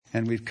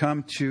And we've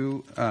come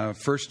to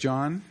 1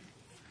 John,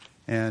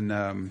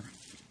 and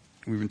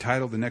we've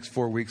entitled the next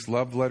 4 weeks,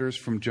 Love Letters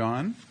from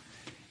John.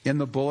 In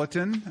the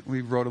bulletin,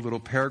 we wrote a little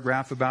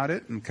paragraph about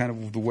it and kind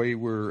of the way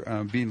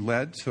we're being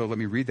led. So let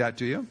me read that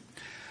to you.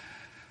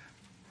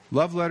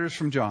 Love Letters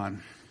from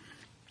John.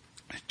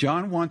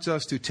 John wants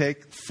us to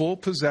take full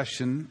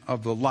possession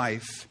of the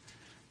life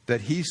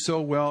that he so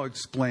well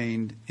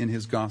explained in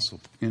his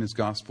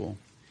gospel.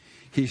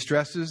 He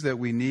stresses that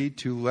we need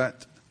to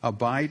let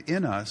abide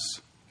in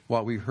us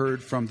what we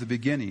heard from the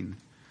beginning,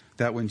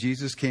 that when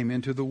Jesus came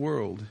into the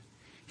world,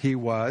 he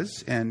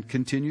was and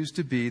continues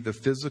to be the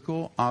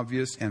physical,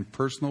 obvious, and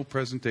personal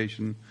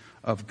presentation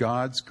of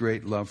God's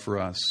great love for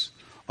us.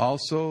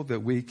 Also,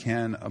 that we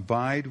can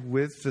abide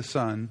with the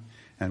Son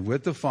and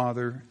with the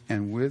Father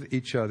and with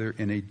each other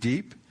in a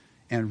deep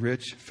and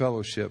rich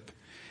fellowship.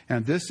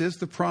 And this is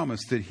the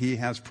promise that he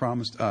has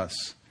promised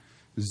us.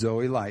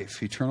 Zoe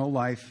life, eternal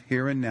life,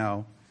 here and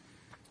now.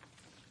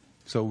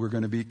 So we're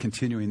going to be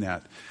continuing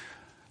that.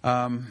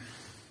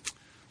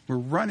 We're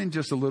running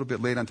just a little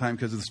bit late on time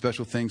because of the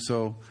special thing.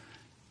 So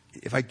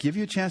if I give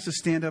you a chance to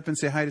stand up and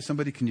say hi to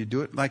somebody, can you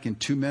do it like in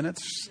 2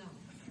 minutes?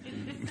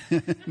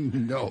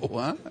 No,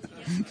 huh?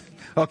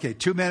 Okay,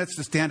 2 minutes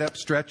to stand up,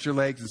 stretch your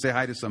legs, and say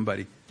hi to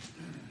somebody.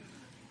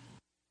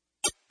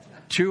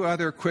 2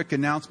 other quick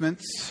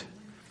announcements.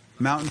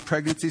 Mountain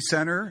Pregnancy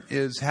Center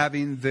is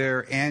having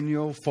their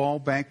annual fall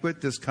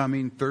banquet this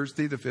coming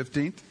Thursday, the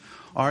 15th.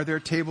 Are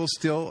there tables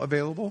still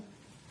available?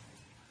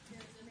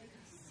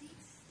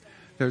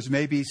 There's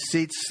maybe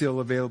seats still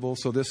available.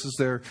 So this is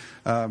their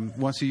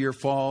once a year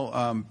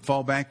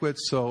fall banquet.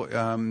 So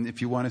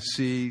if you want to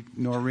see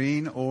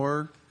Noreen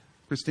or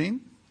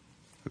Christine,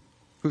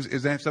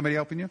 is that somebody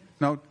helping you?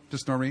 No,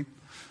 just Noreen.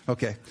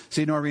 Okay,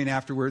 see Noreen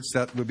afterwards.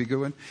 That would be a good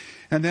one.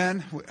 And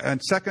then a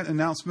second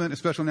announcement, a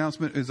special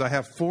announcement, is I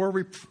have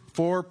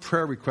 4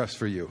 prayer requests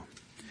for you.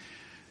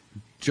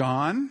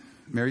 John,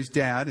 Mary's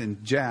dad,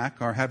 and Jack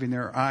are having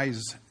their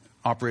eyes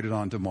operated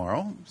on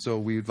tomorrow, so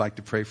we'd like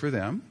to pray for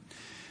them.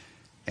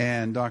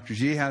 And Dr.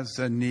 G has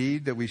a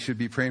need that we should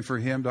be praying for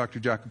him. Dr.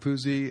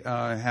 Jacopuzzi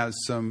has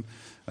some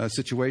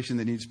situation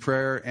that needs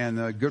prayer. And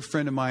a good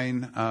friend of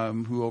mine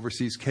who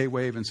oversees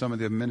K-Wave and some of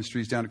the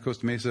ministries down at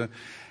Costa Mesa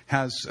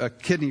has a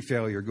kidney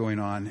failure going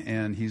on.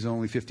 And he's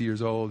only 50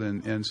 years old,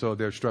 and so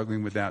they're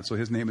struggling with that. So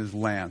his name is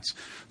Lance.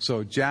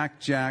 So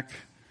Jack,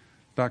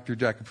 Dr.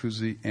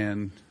 Jacopuzzi,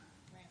 and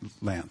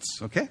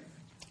Lance. Okay?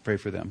 Pray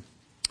for them.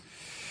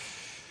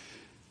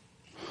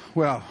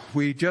 Well,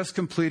 we just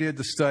completed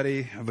the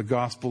study of the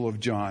Gospel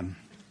of John,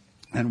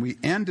 and we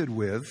ended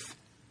with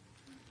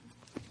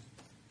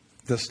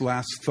this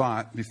last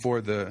thought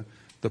before the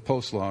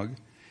postlogue.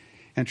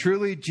 And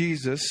truly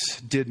Jesus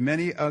did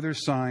many other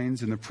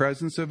signs in the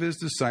presence of his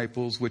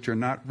disciples, which are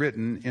not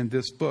written in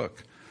this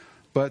book.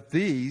 But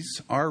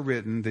these are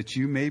written that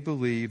you may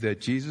believe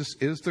that Jesus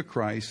is the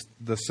Christ,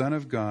 the Son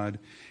of God,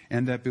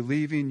 and that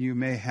believing you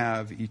may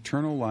have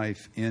eternal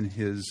life in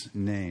his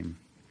name.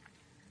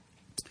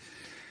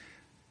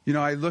 You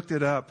know, I looked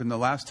it up, and the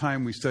last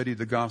time we studied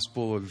the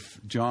Gospel of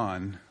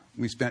John,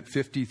 we spent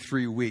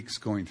 53 weeks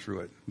going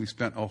through it. We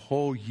spent a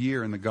whole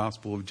year in the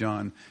Gospel of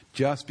John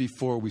just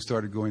before we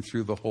started going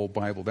through the whole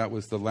Bible. That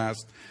was the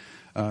last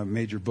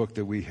major book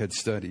that we had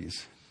studied.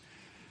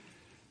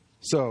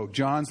 So,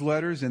 John's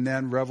letters, and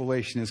then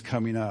Revelation is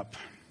coming up.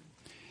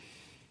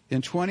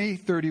 In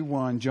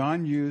 2031,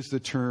 John used the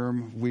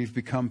term we've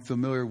become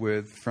familiar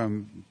with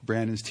from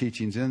Brandon's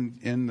teachings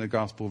in the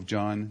Gospel of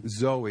John,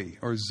 Zoe,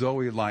 or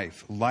Zoe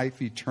life,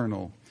 life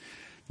eternal.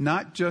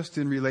 Not just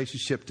in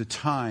relationship to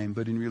time,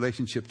 but in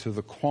relationship to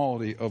the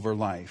quality of our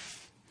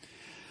life.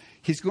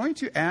 He's going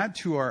to add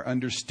to our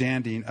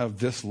understanding of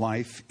this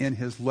life in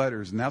his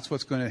letters, and that's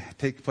what's going to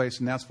take place,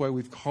 and that's why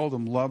we've called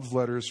them love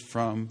letters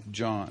from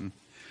John.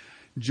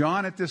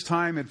 John at this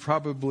time had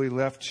probably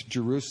left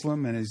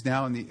Jerusalem and is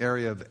now in the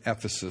area of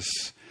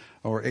Ephesus,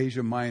 or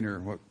Asia Minor,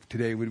 what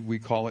today we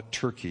call it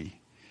Turkey.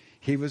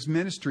 He was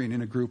ministering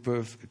in a group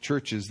of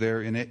churches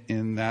there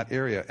in that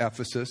area,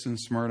 Ephesus and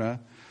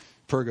Smyrna,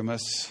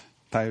 Pergamos,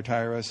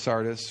 Thyatira,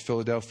 Sardis,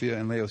 Philadelphia,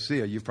 and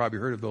Laodicea. You've probably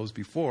heard of those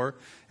before,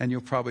 and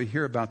you'll probably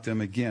hear about them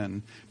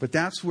again. But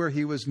that's where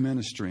he was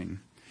ministering.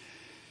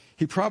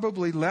 He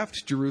probably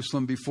left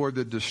Jerusalem before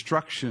the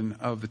destruction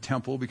of the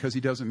temple because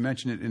he doesn't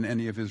mention it in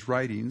any of his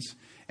writings.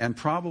 And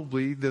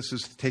probably this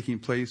is taking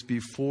place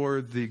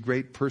before the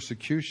great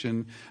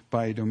persecution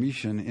by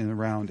Domitian in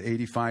around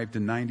 85 to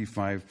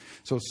 95.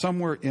 So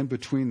somewhere in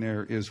between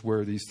there is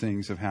where these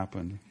things have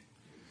happened.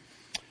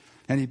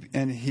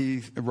 And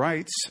he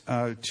writes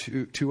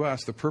to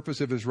us, the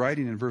purpose of his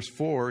writing in verse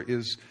 4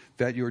 is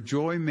that your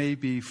joy may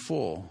be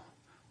full.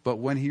 But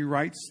when he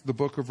writes the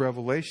book of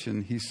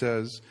Revelation, he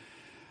says,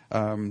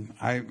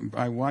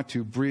 I want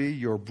to be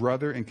your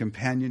brother and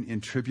companion in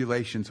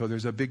tribulation. So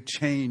there's a big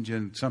change,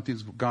 and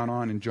something's gone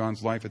on in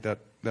John's life at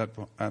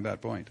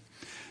that point.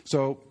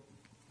 So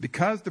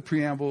because the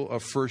preamble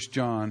of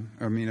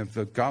of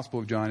the Gospel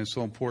of John is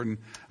so important,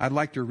 I'd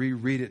like to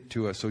reread it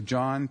to us. So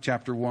John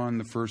chapter 1,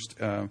 the first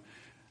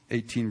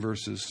 18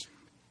 verses.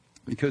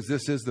 because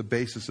this is the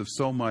basis of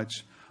so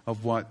much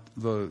of what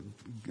the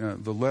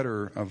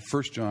letter of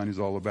 1 John is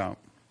all about.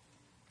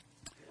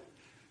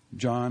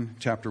 John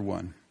chapter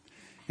 1.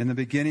 In the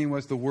beginning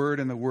was the Word,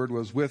 and the Word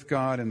was with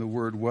God, and the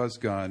Word was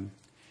God.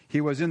 He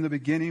was in the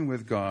beginning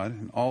with God,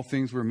 and all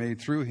things were made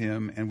through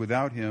him, and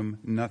without him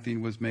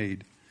nothing was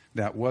made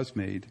that was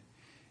made.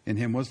 In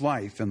him was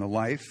life, and the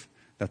life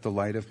that the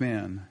light of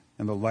man.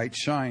 And the light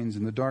shines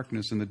in the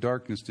darkness, and the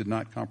darkness did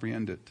not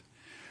comprehend it.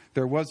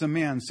 There was a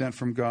man sent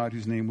from God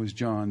whose name was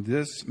John.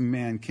 This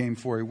man came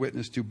for a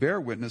witness, to bear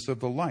witness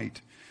of the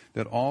light,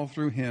 that all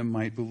through him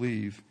might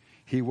believe.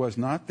 He was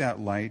not that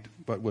light,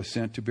 but was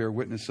sent to bear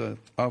witness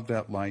of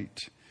that light.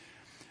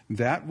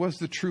 That was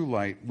the true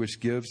light, which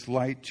gives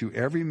light to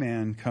every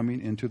man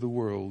coming into the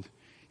world.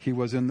 He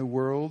was in the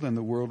world, and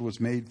the world was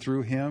made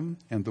through him,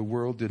 and the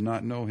world did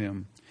not know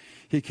him.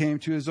 He came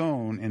to his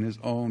own, and his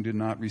own did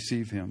not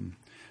receive him.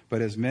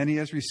 But as many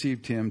as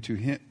received him,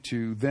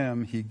 to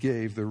them he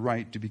gave the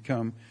right to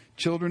become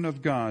children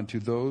of God, to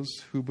those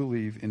who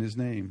believe in his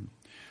name,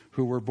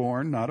 who were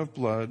born not of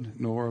blood,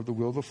 nor of the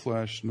will of the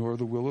flesh, nor of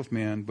the will of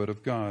man, but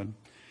of God.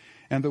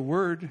 And the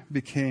Word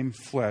became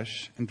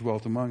flesh and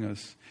dwelt among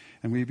us.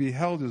 And we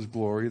beheld his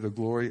glory, the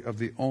glory of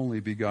the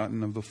only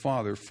begotten of the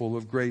Father, full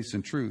of grace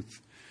and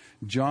truth.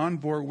 John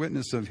bore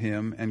witness of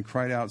him and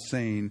cried out,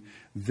 saying,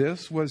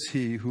 This was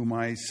he whom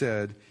I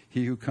said,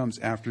 He who comes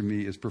after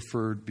me is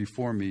preferred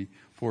before me,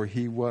 for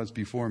he was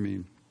before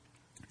me.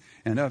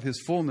 And of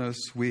his fullness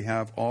we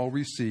have all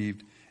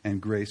received,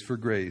 and grace for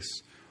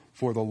grace.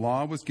 For the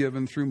law was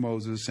given through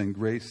Moses, and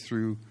grace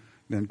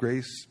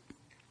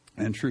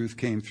and truth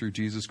came through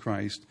Jesus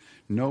Christ.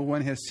 No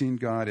one has seen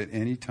God at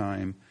any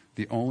time.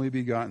 The only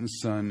begotten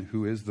Son,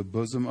 who is the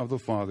bosom of the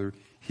Father,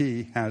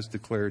 he has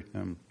declared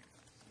him.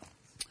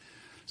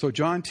 So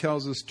John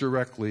tells us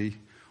directly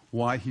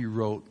why he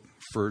wrote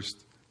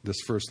this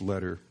first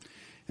letter.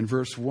 In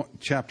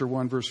chapter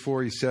 1, verse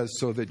 4, he says,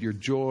 so that your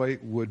joy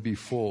would be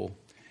full.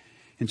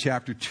 In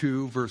chapter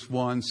 2, verse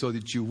 1, so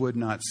that you would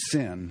not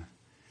sin.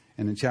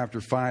 And in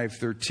chapter 5,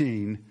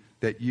 13,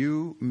 that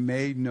you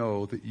may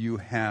know that you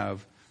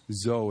have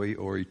Zoe,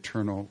 or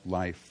eternal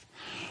life.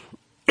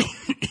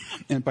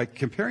 And by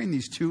comparing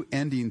these two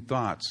ending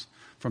thoughts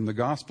from the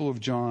Gospel of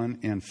John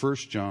and 1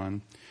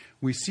 John,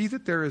 we see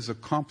that there is a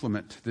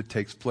complement that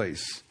takes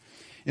place.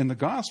 In the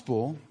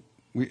Gospel,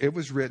 it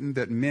was written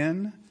that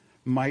men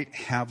might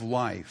have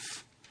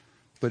life.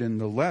 But in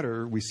the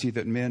letter, we see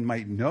that men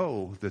might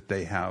know that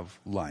they have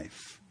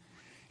life.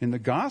 In the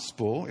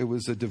Gospel, it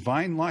was a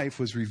divine life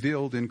was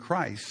revealed in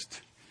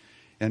Christ.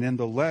 And in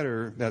the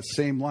letter, that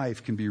same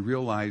life can be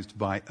realized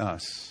by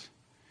us.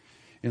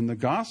 In the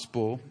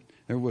Gospel,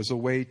 there was a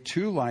way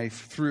to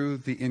life through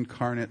the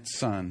incarnate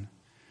Son.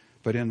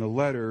 But in the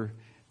letter,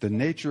 the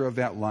nature of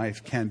that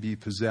life can be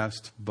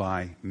possessed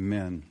by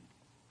men.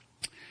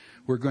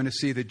 We're going to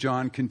see that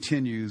John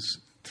continues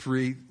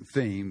three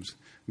themes.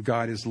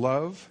 God is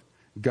love,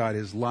 God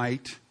is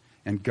light,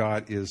 and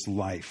God is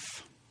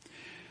life.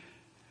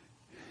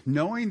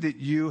 Knowing that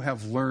you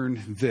have learned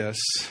this,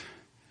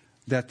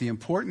 that the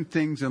important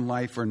things in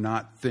life are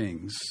not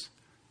things,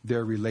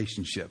 they're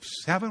relationships.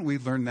 Haven't we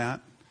learned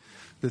that?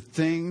 The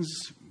things,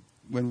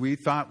 when we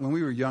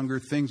were younger,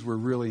 things were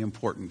really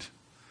important.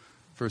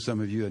 For some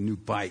of you, a new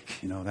bike,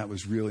 that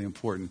was really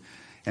important.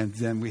 And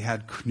then we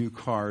had new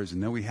cars,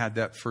 and then we had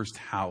that first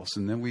house,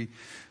 and then we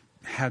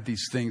had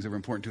these things that were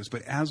important to us.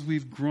 But as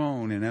we've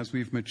grown and as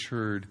we've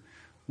matured,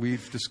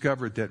 we've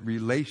discovered that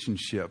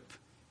relationship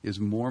is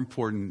more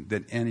important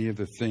than any of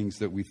the things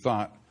that we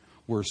thought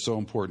were so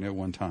important at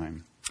one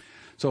time.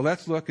 So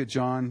let's look at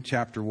John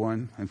chapter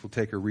 1, and we'll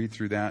take a read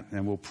through that,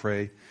 and we'll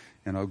pray,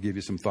 and I'll give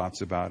you some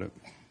thoughts about it.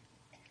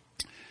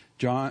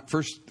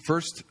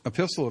 First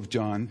epistle of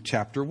John,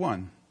 chapter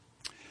 1.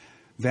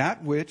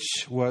 That which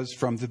was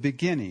from the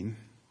beginning,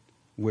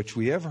 which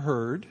we have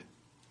heard,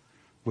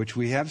 which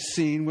we have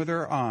seen with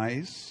our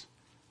eyes,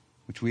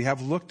 which we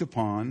have looked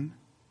upon,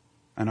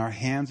 and our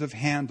hands have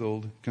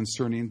handled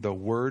concerning the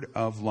word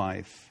of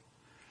life.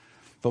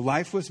 The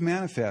life was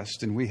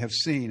manifest, and we have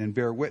seen and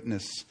bear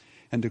witness,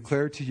 and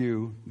declare to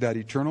you that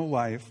eternal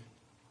life,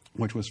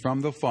 which was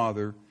from the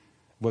Father,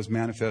 was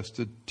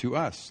manifested to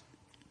us.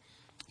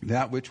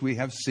 That which we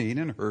have seen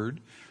and heard,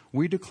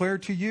 we declare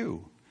to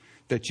you,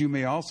 that you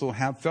may also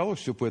have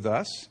fellowship with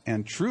us.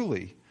 And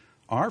truly,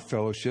 our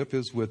fellowship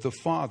is with the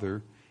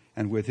Father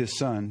and with his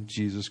Son,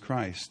 Jesus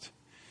Christ.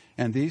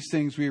 And these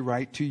things we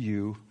write to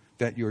you,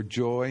 that your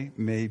joy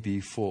may be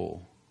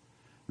full.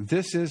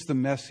 This is the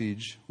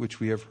message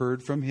which we have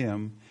heard from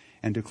him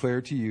and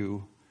declare to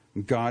you.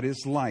 God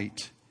is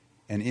light,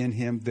 and in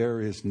him there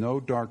is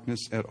no darkness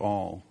at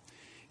all.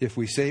 If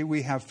we say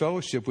we have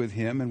fellowship with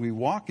him and we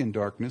walk in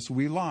darkness,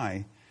 we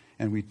lie,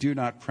 and we do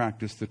not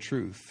practice the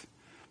truth.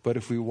 But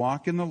if we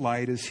walk in the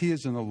light as he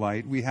is in the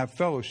light, we have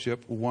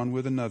fellowship one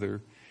with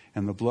another,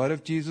 and the blood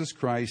of Jesus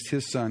Christ,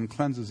 his Son,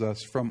 cleanses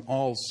us from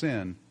all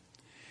sin.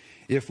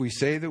 If we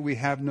say that we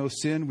have no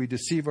sin, we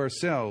deceive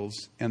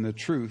ourselves, and the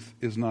truth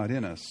is not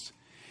in us.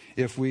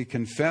 If we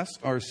confess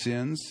our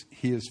sins,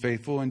 he is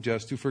faithful and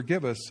just to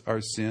forgive us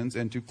our sins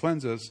and to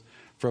cleanse us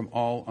from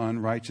all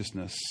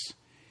unrighteousness.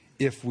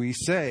 If we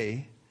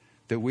say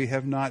that we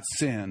have not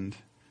sinned,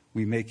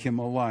 we make him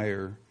a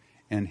liar,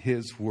 and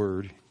his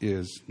word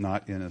is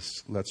not in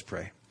us. Let's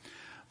pray.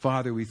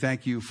 Father, we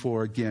thank you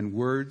for, again,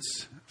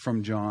 words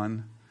from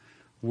John,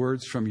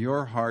 words from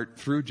your heart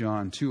through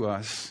John to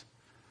us,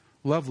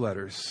 love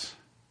letters,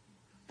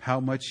 how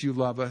much you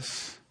love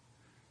us,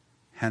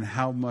 and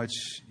how much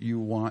you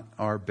want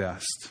our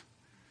best.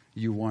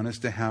 You want us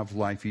to have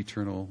life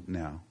eternal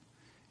now.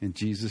 In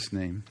Jesus'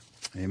 name,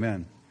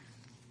 amen.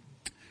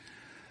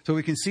 So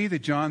we can see that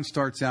John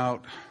starts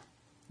out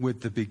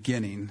with the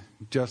beginning,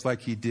 just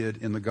like he did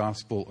in the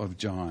Gospel of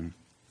John.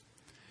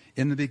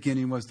 In the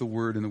beginning was the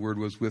Word, and the Word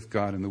was with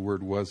God, and the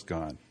Word was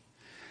God.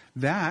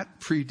 That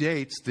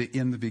predates the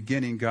in the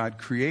beginning God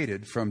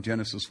created from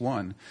Genesis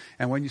 1.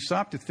 And when you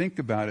stop to think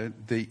about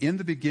it, the in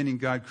the beginning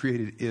God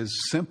created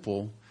is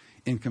simple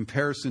in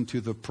comparison to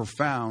the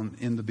profound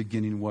in the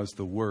beginning was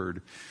the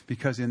Word.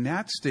 Because in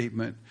that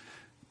statement,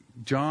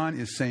 John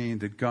is saying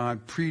that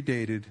God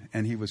predated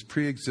and he was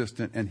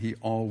pre-existent and he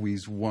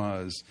always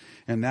was.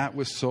 And that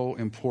was so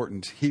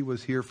important. He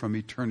was here from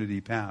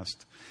eternity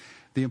past.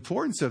 The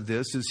importance of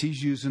this is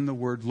he's using the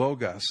word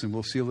logos, and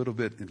we'll see a little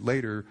bit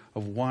later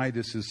of why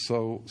this is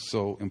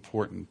so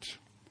important.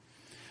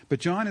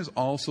 But John is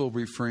also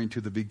referring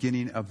to the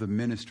beginning of the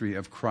ministry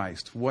of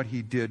Christ, what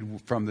he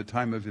did from the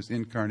time of his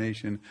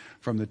incarnation,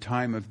 from the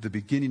time of the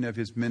beginning of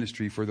his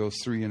ministry for those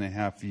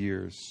 3.5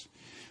 years,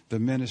 the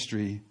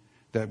ministry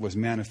that was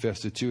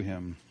manifested to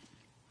him.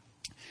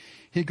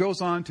 He goes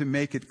on to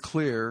make it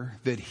clear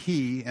that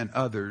he and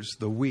others,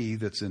 the we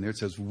that's in there, it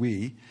says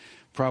we,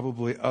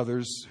 probably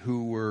others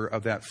who were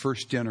of that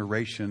first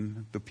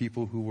generation, the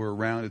people who were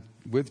around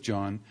with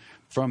John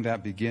from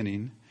that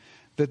beginning,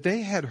 that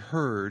they had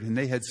heard and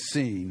they had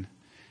seen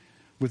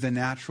with the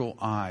natural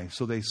eye.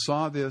 So they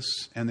saw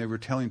this and they were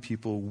telling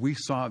people, we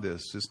saw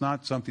this. It's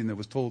not something that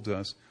was told to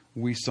us.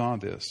 We saw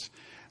this.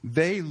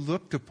 They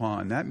looked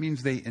upon, that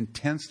means they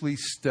intensely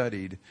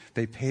studied,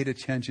 they paid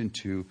attention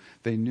to,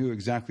 they knew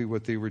exactly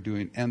what they were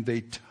doing, and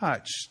they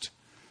touched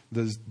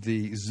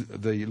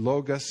the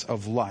logos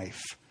of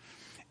life,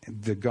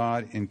 the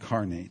God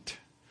incarnate.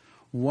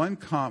 One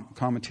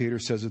commentator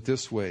says it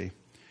this way: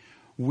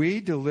 we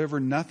deliver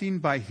nothing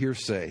by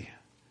hearsay,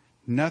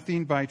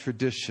 nothing by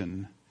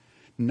tradition,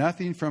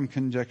 nothing from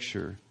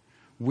conjecture.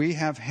 We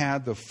have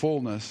had the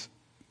fullest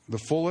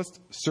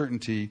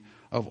certainty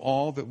of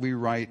all that we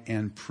write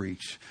and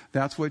preach.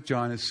 That's what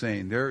John is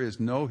saying. There is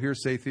no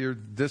hearsay theory.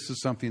 This is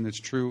something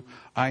that's true.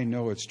 I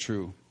know it's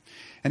true.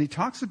 And he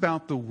talks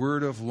about the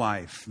word of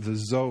life, the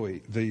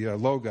Zoe, the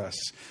Logos,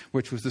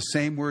 which was the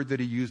same word that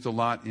he used a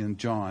lot in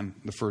John,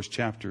 the first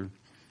chapter.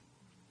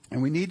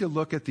 And we need to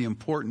look at the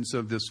importance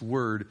of this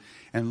word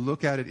and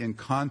look at it in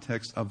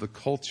context of the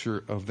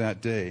culture of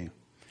that day.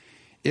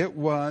 It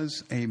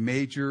was a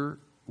major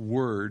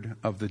word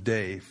of the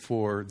day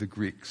for the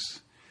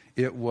Greeks.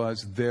 It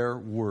was their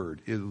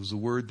word. It was a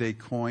word they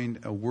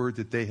coined, a word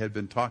that they had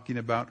been talking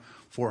about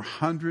for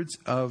hundreds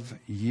of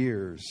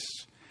years.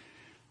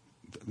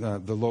 The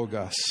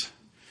Logos.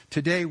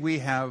 Today we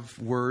have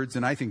words,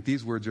 and I think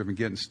these words have been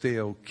getting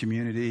stale,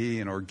 community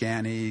and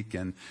organic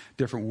and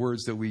different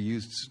words that we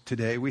use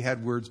today. We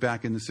had words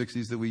back in the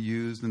 60s that we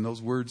used, and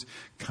those words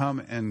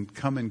come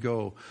and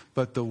go.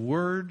 But the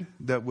word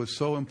that was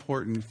so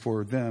important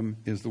for them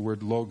is the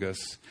word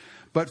Logos.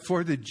 But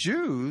for the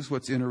Jews,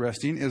 what's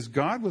interesting is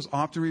God was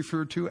often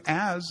referred to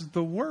as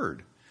the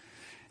Word.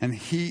 And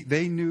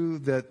they knew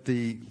that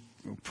the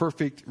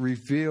perfect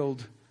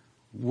revealed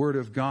Word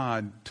of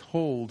God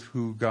told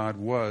who God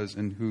was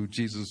and who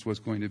Jesus was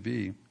going to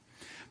be.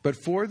 But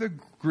for the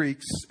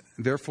Greeks,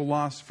 their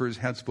philosophers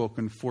had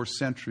spoken for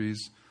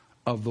centuries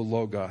of the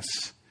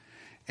Logos.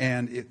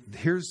 And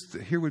here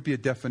would be a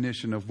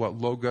definition of what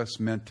Logos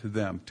meant to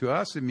them. To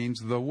us, it means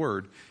the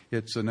Word.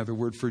 It's another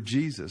word for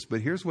Jesus.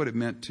 But here's what it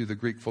meant to the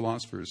Greek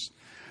philosophers.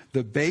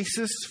 The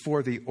basis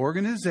for the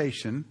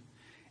organization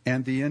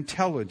and the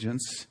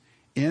intelligence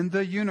in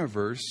the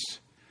universe,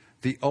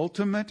 the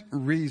ultimate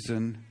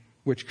reason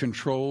which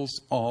controls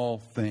all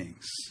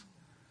things.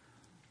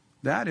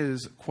 That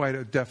is quite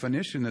a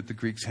definition that the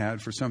Greeks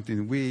had for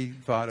something we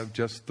thought of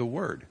just the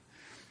word.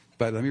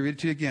 But let me read it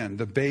to you again.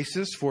 The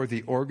basis for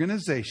the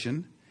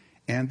organization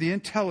and the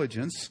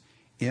intelligence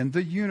in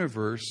the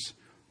universe,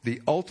 the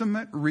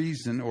ultimate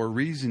reason or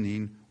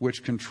reasoning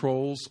which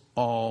controls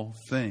all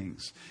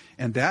things.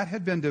 And that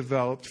had been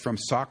developed from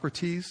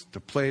Socrates to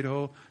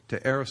Plato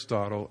to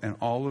Aristotle and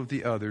all of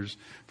the others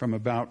from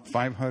about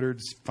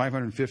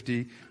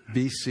 550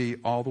 BC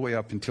all the way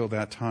up until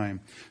that time.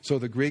 So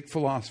the Greek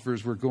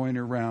philosophers were going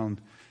around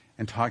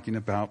and talking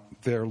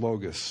about their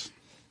Logos.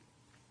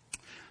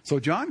 So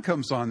John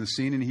comes on the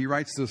scene and he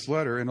writes this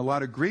letter, and a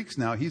lot of Greeks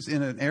now, he's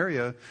in an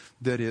area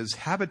that is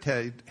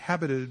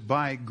habited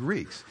by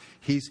Greeks.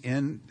 He's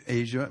in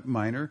Asia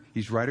Minor.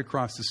 He's right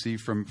across the sea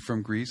from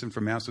Greece and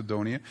from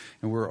Macedonia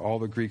and where all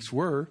the Greeks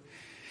were.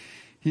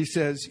 He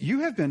says,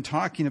 "You have been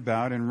talking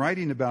about and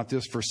writing about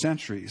this for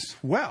centuries.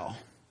 Well,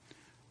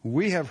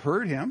 we have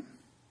heard him.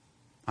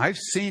 I've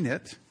seen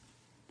it.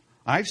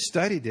 I've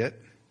studied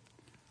it.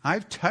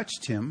 I've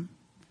touched him.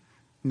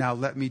 Now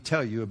let me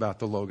tell you about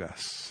the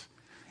Logos."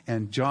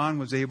 And John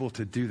was able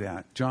to do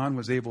that. John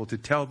was able to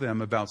tell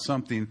them about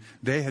something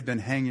they had been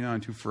hanging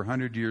on to for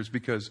 100 years,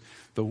 because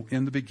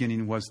in the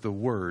beginning was the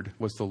Word,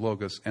 was the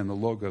Logos, and the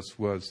Logos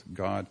was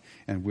God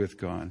and with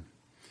God.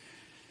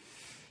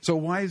 So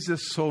why is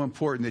this so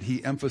important that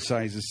he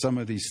emphasizes some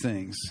of these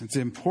things? It's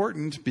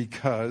important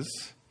because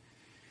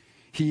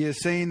he is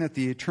saying that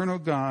the eternal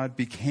God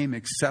became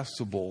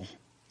accessible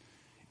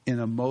in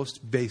a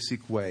most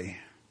basic way,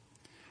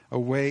 a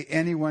way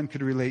anyone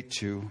could relate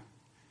to.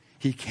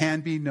 He can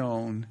be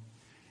known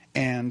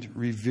and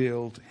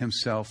revealed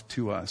himself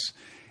to us.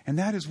 And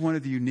that is one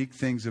of the unique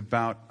things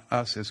about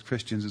us as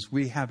Christians, is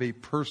we have a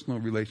personal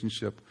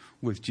relationship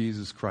with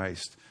Jesus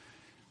Christ.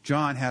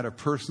 John had a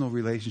personal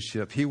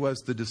relationship. He was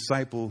the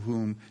disciple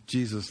whom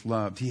Jesus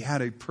loved. He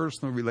had a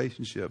personal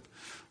relationship.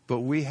 But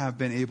we have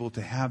been able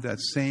to have that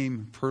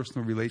same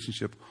personal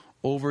relationship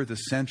over the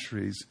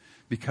centuries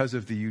because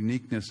of the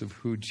uniqueness of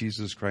who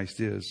Jesus Christ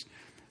is.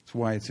 That's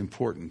why it's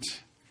important.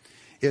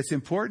 It's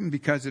important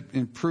because it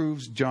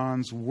improves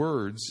John's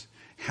words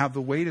have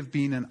the weight of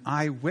being an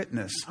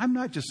eyewitness. I'm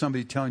not just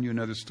somebody telling you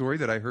another story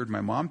that I heard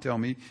my mom tell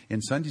me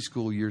in Sunday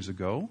school years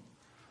ago.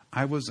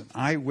 I was an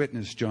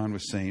eyewitness, John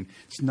was saying.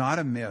 It's not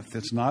a myth.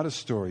 It's not a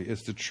story.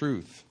 It's the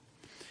truth.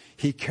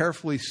 He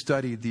carefully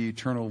studied the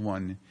Eternal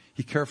One.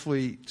 He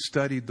carefully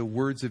studied the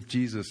words of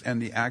Jesus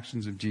and the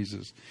actions of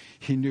Jesus.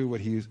 He knew what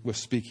he was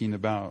speaking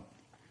about.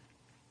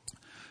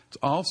 It's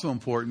also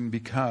important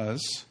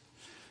because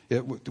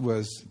it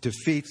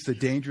defeats the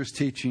dangerous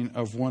teaching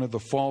of one of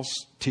the false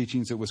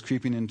teachings that was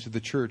creeping into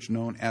the church,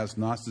 known as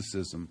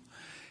Gnosticism.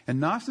 And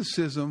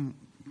Gnosticism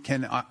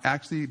can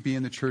actually be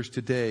in the church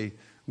today.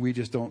 We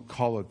just don't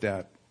call it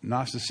that.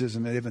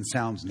 Gnosticism, it even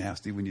sounds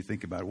nasty when you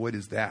think about it. What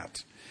is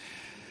that?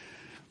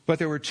 But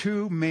there were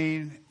two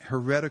main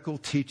heretical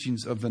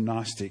teachings of the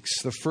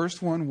Gnostics. The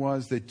first one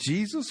was that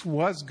Jesus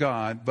was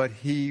God, but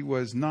he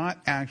was not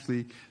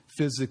actually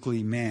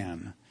physically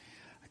man.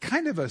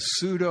 Kind of a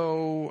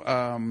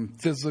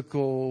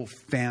pseudo-physical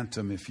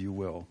phantom, if you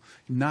will.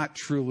 Not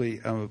truly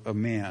a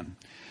man.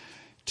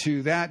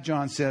 To that,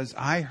 John says,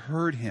 I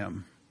heard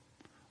him.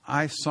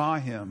 I saw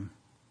him.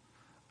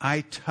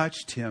 I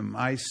touched him.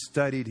 I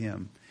studied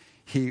him.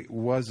 He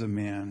was a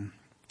man.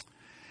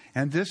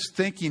 And this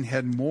thinking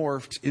had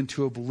morphed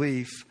into a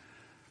belief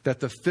that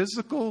the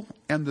physical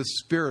and the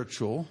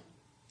spiritual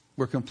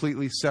were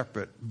completely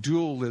separate.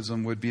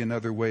 Dualism would be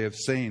another way of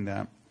saying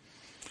that.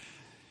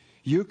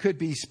 You could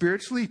be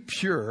spiritually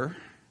pure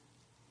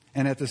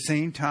and at the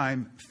same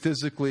time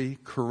physically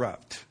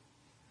corrupt.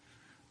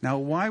 Now,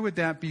 why would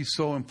that be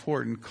so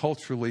important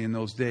culturally in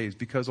those days?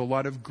 Because a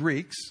lot of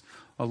Greeks,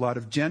 a lot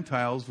of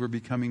Gentiles were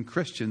becoming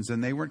Christians,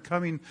 and they weren't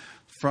coming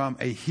from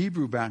a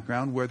Hebrew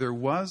background where there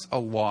was a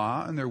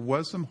law and there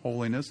was some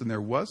holiness and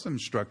there was some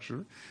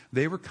structure.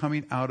 They were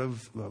coming out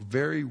of a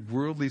very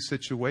worldly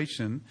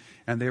situation,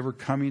 and they were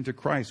coming to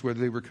Christ. Whether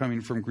they were coming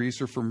from Greece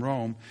or from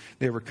Rome,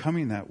 they were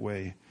coming that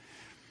way.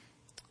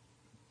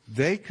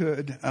 They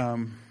could,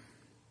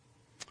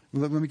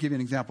 let me give you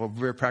an example, a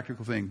very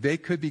practical thing. They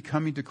could be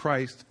coming to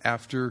Christ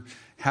after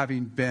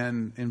having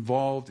been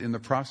involved in the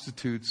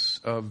prostitutes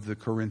of the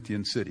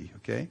Corinthian city,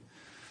 okay?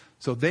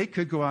 So they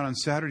could go out on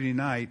Saturday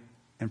night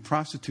and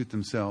prostitute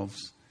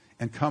themselves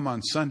and come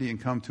on Sunday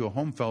and come to a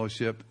home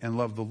fellowship and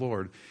love the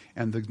Lord.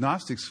 And the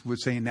Gnostics were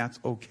saying that's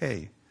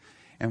okay.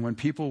 And when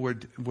people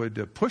would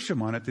push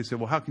them on it, they said,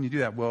 well, how can you do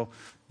that? Well,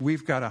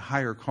 we've got a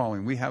higher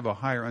calling. We have a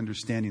higher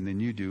understanding than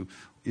you do.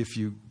 If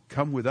you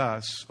come with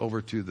us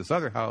over to this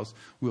other house,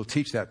 we'll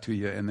teach that to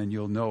you, and then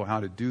you'll know how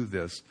to do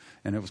this.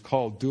 And it was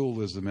called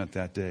dualism at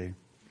that day.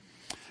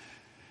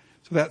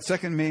 So that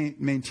second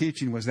main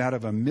teaching was that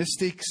of a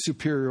mystic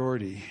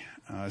superiority.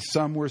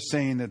 Some were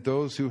saying that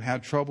those who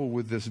had trouble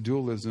with this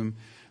dualism,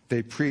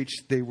 they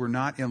preached they were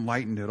not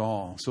enlightened at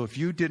all. So if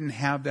you didn't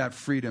have that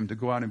freedom to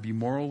go out and be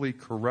morally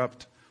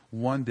corrupt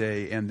one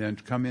day and then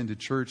come into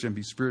church and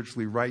be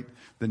spiritually right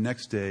the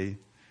next day,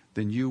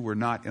 then you were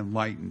not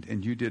enlightened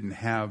and you didn't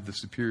have the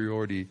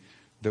superiority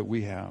that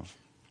we have.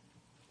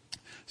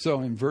 So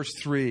in verse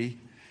 3,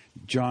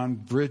 John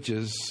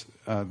bridges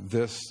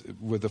this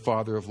with the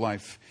Father of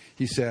life.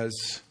 He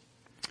says,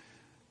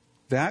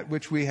 that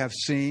which we have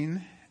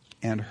seen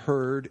and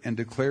heard and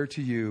declared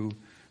to you,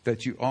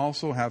 that you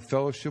also have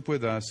fellowship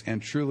with us,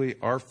 and truly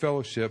our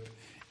fellowship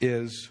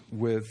is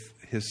with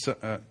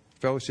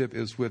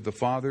the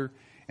Father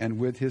and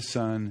with his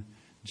Son,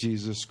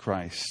 Jesus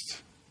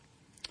Christ.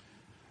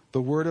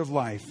 The word of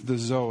life, the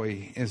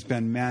Zoe, has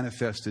been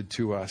manifested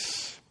to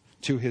us,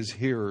 to his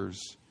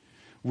hearers.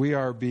 We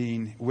are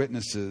being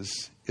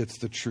witnesses. It's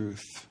the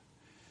truth.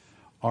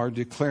 Our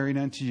declaring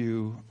unto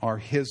you are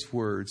his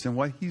words. And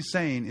what he's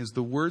saying is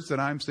the words that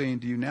I'm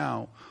saying to you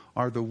now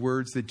are the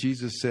words that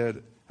Jesus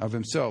said of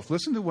himself.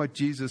 Listen to what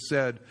Jesus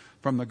said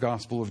from the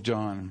Gospel of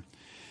John.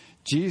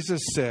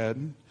 Jesus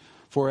said,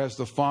 For as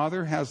the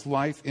Father has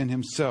life in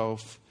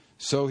himself,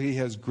 so he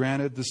has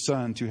granted the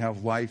Son to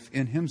have life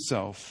in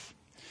himself.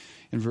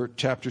 In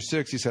chapter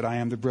 6, he said, I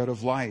am the bread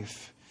of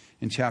life.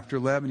 In chapter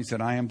 11, he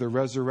said, I am the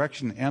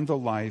resurrection and the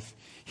life.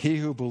 He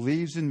who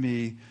believes in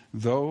me,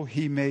 though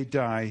he may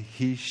die,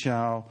 he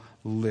shall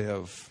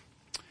live.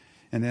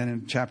 And then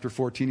in chapter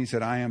 14, he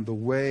said, I am the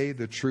way,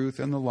 the truth,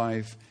 and the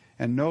life,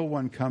 and no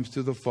one comes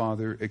to the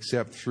Father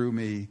except through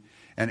me.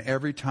 And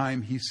every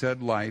time he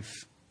said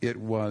life, it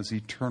was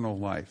eternal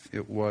life.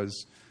 It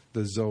was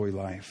the Zoe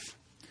life.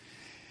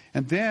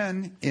 And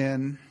then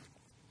in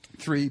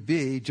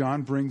 3b,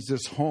 John brings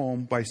this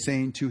home by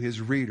saying to his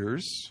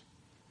readers,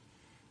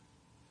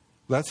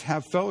 let's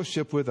have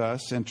fellowship with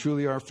us, and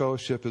truly our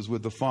fellowship is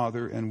with the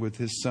Father and with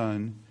his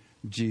Son,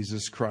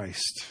 Jesus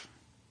Christ.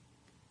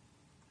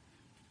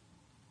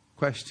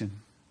 Question.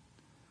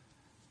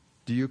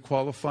 Do you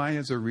qualify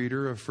as a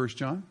reader of 1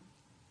 John?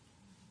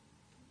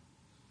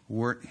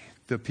 Were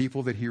the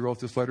people that he wrote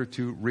this letter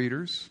to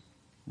readers,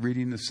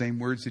 reading the same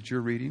words that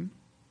you're reading?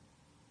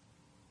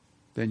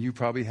 Then you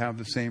probably have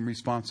the same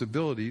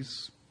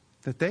responsibilities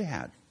that they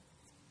had.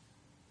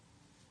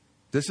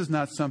 This is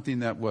not something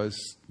that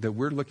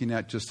we're looking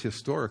at just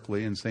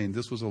historically and saying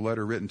this was a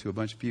letter written to a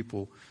bunch of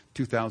people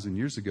 2,000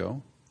 years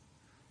ago.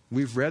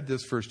 We've read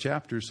this first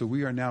chapter, so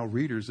we are now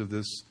readers of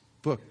this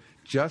book.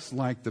 Just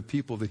like the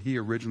people that he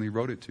originally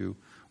wrote it to,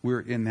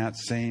 we're in that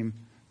same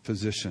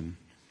position.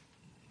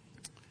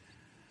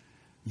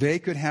 They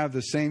could have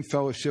the same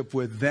fellowship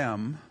with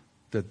them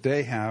that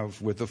they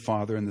have with the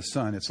Father and the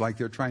Son. It's like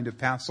they're trying to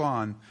pass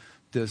on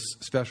this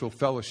special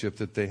fellowship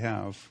that they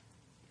have.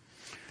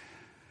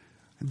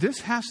 This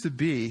has to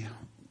be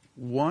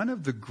one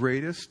of the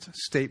greatest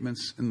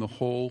statements in the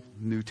whole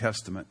New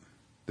Testament,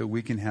 that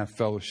we can have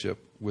fellowship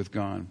with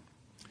God.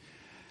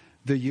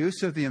 The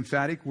use of the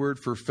emphatic word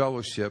for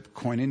fellowship,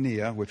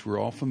 koinonia, which we're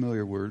all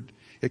familiar with,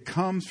 it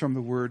comes from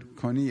the word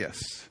koinias,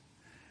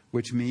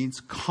 which means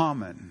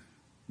common.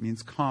 It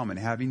means common,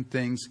 having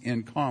things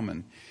in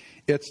common.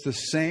 It's the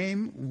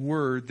same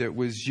word that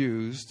was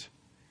used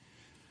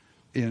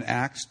in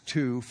Acts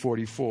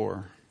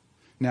 2:44.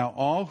 Now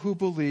all who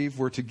believed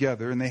were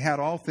together, and they had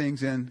all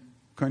things in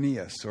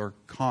koinias, or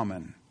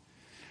common.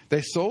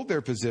 They sold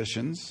their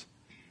possessions.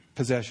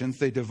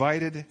 They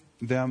divided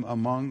them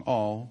among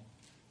all,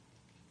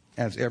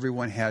 as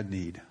everyone had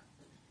need.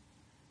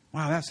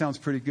 Wow, that sounds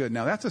pretty good.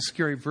 Now, that's a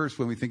scary verse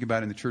when we think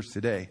about it in the church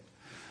today.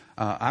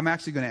 I'm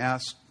actually going to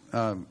ask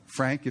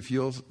Frank if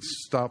you'll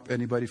stop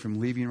anybody from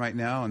leaving right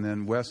now, and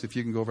then Wes, if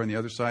you can go over on the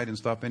other side and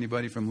stop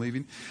anybody from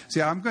leaving. See,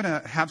 I'm going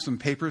to have some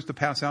papers to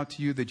pass out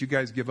to you that you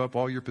guys give up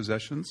all your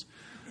possessions.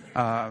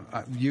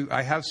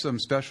 I have some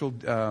special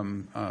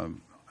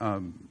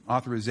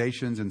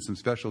authorizations and some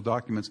special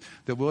documents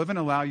that will even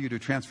allow you to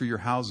transfer your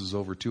houses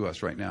over to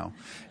us right now.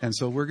 And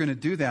so we're going to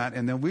do that,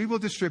 and then we will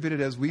distribute it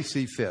as we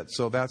see fit.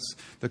 So that's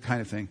the kind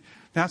of thing.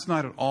 That's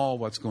not at all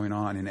what's going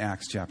on in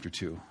Acts chapter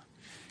 2.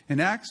 In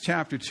Acts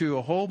chapter 2,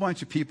 a whole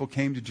bunch of people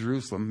came to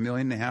Jerusalem, 1.5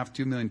 million,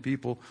 2 million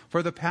people,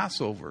 for the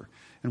Passover.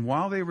 And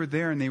while they were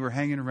there and they were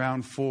hanging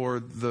around for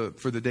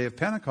the day of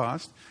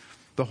Pentecost,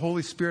 the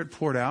Holy Spirit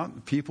poured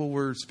out. People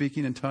were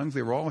speaking in tongues.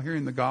 They were all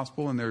hearing the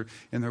gospel in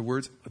their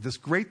words. This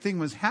great thing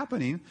was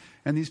happening.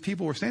 And these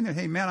people were saying,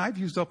 hey, man, I've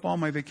used up all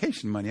my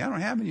vacation money. I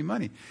don't have any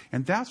money.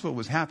 And that's what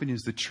was happening,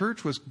 is the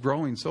church was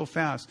growing so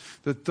fast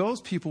that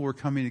those people were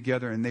coming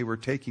together and they were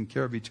taking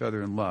care of each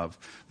other in love.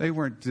 They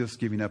weren't just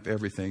giving up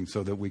everything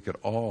so that we could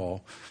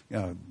all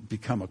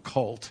become a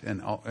cult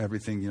and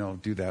everything,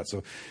 do that.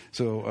 So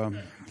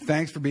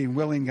thanks for being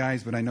willing,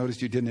 guys, but I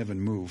noticed you didn't even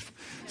move.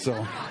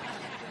 So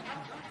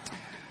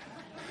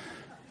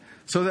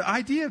the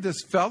idea of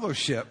this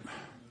fellowship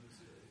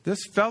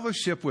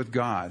with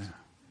God,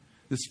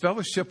 this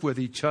fellowship with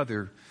each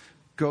other,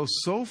 goes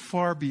so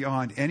far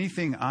beyond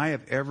anything I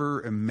have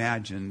ever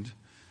imagined.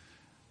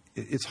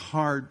 It's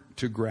hard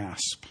to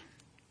grasp.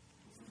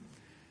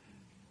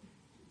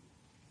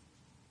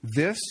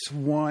 This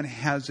one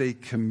has a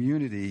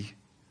community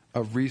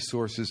of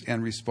resources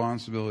and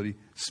responsibility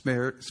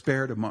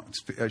shared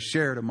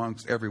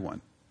amongst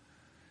everyone.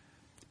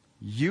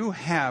 You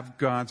have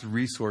God's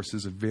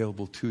resources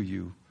available to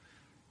you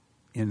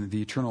in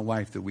the eternal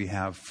life that we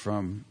have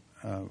from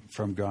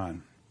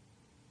God.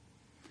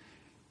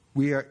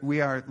 We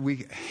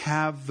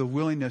have the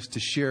willingness to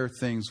share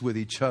things with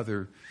each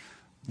other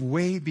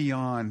way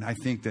beyond, I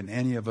think, than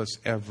any of us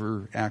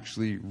ever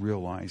actually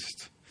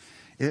realized.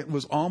 It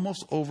was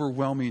almost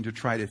overwhelming to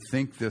try to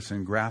think this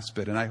and grasp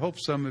it. And I hope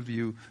some of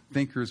you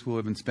thinkers will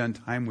even spend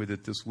time with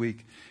it this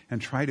week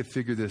and try to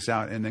figure this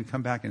out and then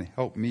come back and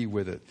help me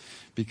with it,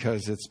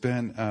 because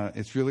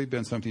it's really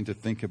been something to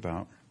think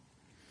about.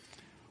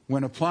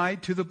 When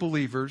applied to the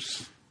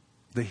believers,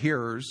 the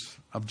hearers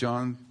of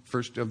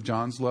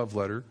John's love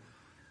letter,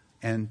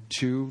 and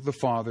to the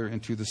Father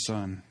and to the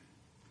Son,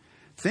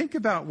 think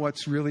about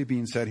what's really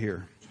being said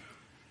here.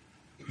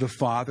 The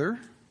Father,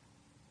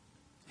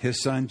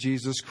 His Son,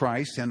 Jesus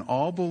Christ, and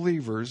all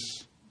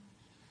believers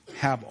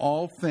have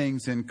all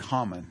things in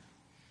common.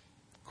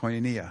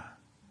 Koinonia.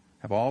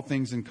 Have all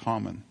things in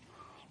common.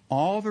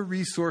 all the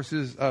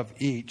resources of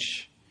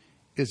each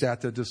is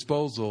at the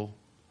disposal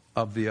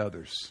of the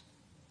others.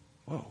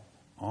 Whoa.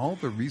 All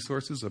the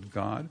resources of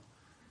God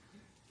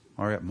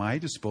are at my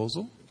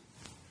disposal?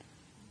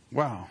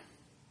 Wow.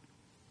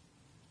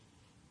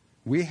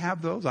 We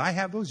have those. I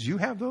have those. You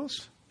have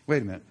those.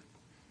 Wait a minute.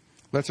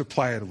 Let's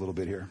apply it a little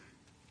bit here.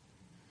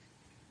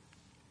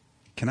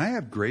 Can I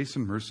have grace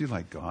and mercy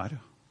like God?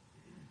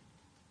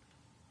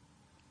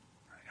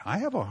 I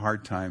have a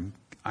hard time.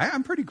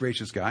 I'm a pretty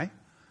gracious guy.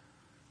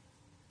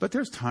 But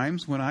there's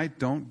times when I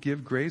don't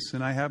give grace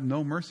and I have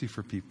no mercy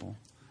for people.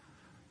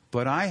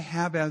 But I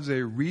have as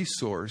a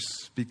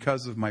resource,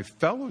 because of my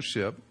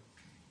fellowship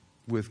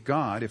with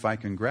God, if I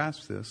can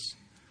grasp this,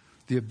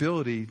 the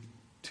ability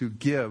to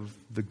give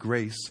the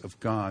grace of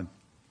God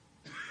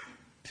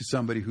to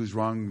somebody who's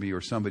wronged me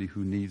or somebody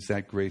who needs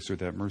that grace or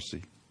that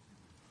mercy.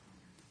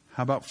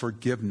 How about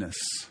forgiveness?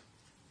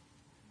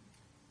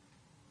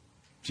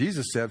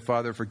 Jesus said,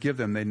 Father, forgive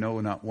them. They know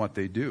not what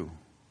they do.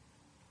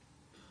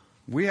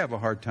 We have a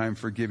hard time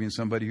forgiving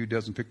somebody who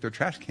doesn't pick their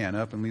trash can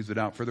up and leaves it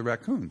out for the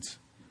raccoons.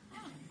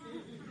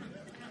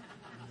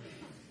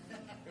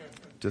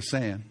 Just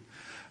saying.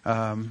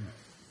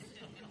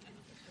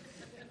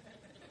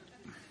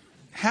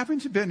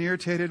 Haven't you been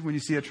irritated when you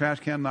see a trash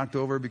can knocked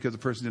over because the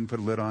person didn't put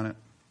a lid on it?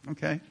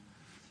 Okay.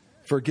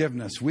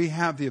 Forgiveness. We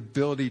have the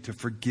ability to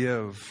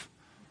forgive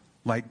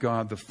like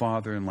God the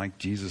Father and like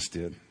Jesus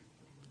did.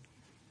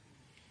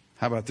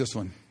 How about this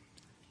one?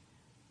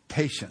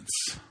 Patience.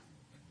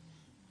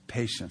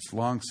 Patience.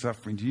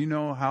 Long-suffering. Do you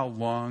know how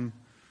long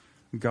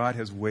God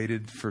has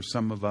waited for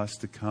some of us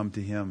to come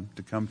to Him,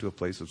 to come to a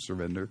place of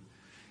surrender?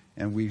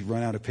 And we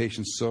run out of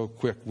patience so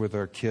quick with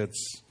our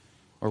kids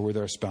or with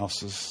our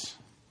spouses.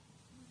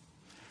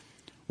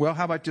 Well,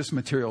 how about just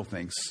material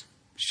things?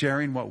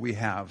 Sharing what we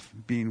have,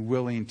 being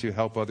willing to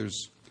help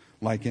others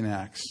like in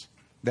Acts.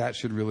 That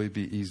should really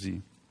be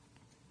easy.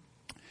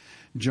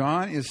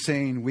 John is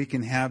saying we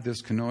can have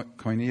this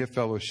koinonia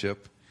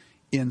fellowship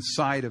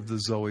inside of the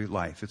Zoe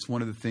life. It's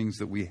one of the things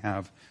that we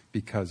have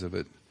because of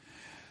it.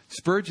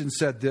 Spurgeon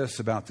said this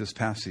about this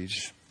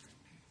passage.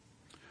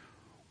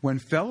 When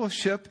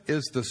fellowship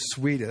is the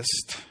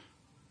sweetest,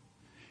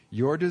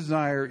 your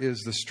desire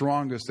is the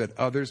strongest that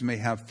others may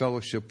have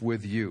fellowship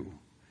with you.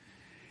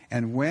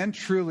 And when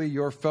truly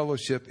your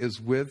fellowship is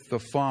with the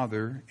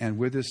Father and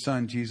with His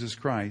Son, Jesus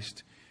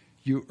Christ,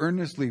 you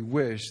earnestly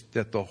wish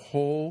that the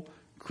whole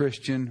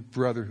Christian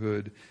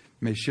brotherhood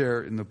may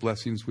share in the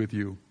blessings with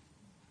you.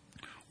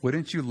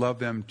 Wouldn't you love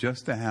them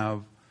just to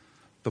have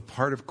the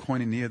part of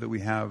koinonia that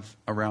we have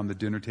around the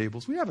dinner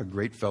tables? We have a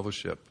great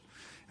fellowship.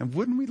 And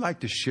wouldn't we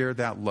like to share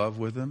that love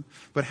with them?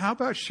 But how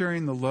about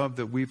sharing the love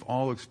that we've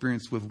all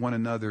experienced with one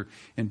another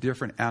in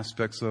different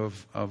aspects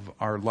of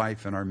our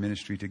life and our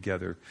ministry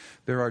together?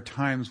 There are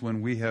times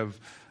when we have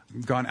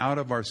gone out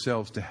of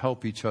ourselves to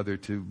help each other,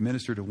 to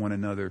minister to one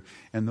another,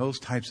 and those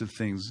types of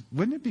things.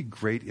 Wouldn't it be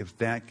great if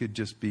that could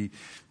just be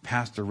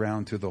passed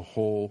around to the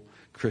whole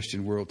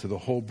Christian world, to the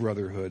whole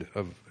brotherhood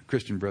of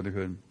Christian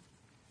brotherhood?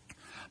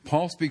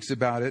 Paul speaks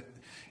about it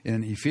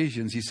in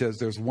Ephesians. He says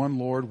there's one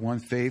Lord, one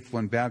faith,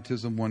 one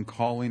baptism, one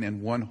calling,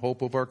 and one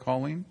hope of our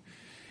calling.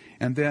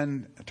 And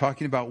then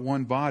talking about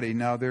one body,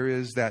 now there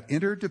is that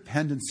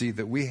interdependency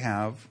that we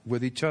have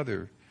with each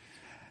other.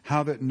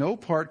 How that no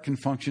part can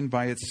function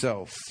by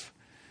itself.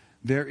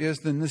 There is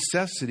the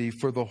necessity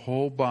for the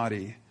whole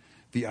body.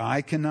 The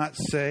eye cannot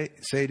say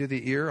to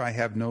the ear, I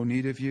have no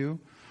need of you,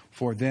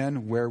 for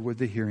then where would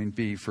the hearing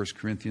be? 1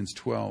 Corinthians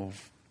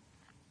 12.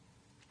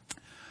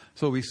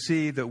 So we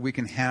see that we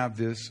can have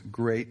this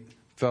great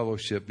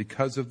fellowship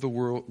because of the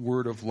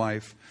word of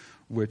life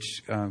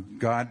which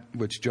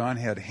John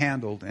had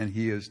handled, and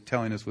he is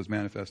telling us was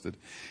manifested.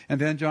 And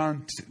then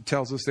John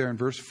tells us there in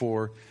verse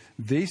 4,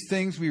 these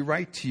things we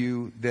write to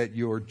you that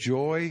your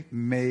joy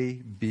may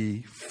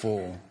be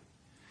full.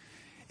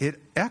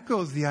 It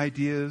echoes the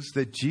ideas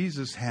that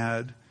Jesus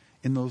had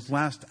in those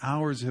last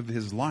hours of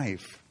his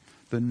life,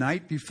 the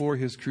night before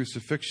his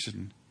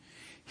crucifixion.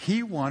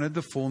 He wanted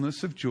the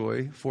fullness of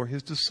joy for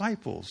his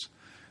disciples.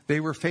 They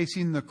were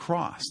facing the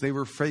cross. They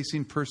were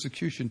facing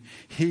persecution.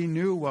 He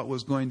knew what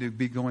was going to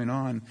be going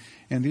on.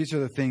 And these are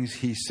the things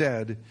he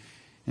said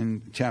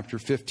in chapter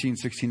 15,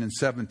 16, and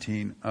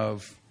 17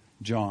 of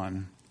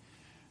John.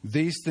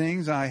 These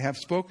things I have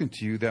spoken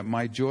to you, that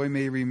my joy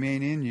may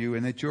remain in you,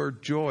 and that your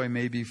joy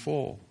may be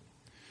full.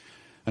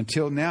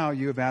 Until now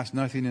you have asked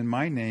nothing in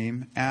my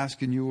name.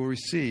 Ask and you will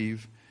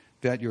receive,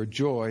 that your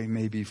joy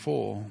may be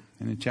full.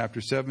 And in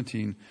chapter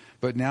 17,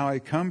 but now I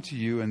come to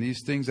you, and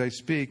these things I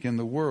speak in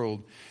the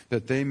world,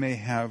 that they may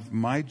have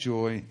my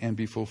joy and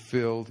be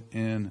fulfilled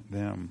in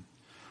them.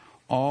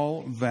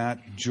 All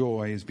that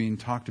joy is being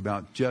talked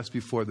about just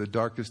before the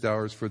darkest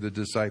hours for the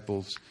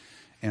disciples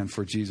and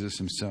for Jesus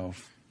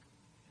himself.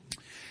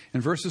 In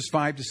verses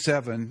 5 to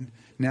 7,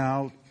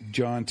 now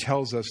John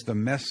tells us the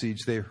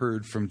message they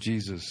heard from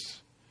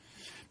Jesus.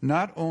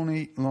 Not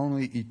only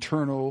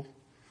eternal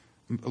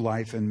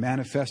life and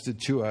manifested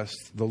to us,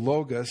 the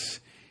Logos,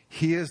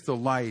 he is the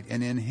light,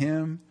 and in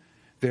him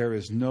there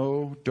is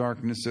no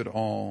darkness at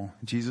all.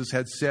 Jesus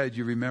had said,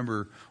 you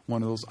remember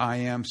one of those I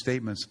am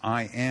statements,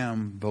 I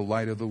am the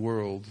light of the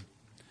world.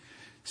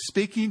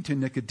 Speaking to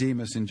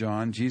Nicodemus in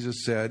John,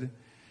 Jesus said,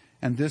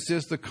 and this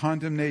is the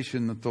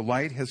condemnation, that the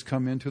light has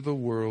come into the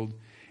world,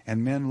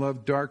 and men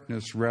love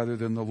darkness rather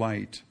than the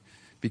light,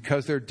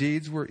 because their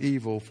deeds were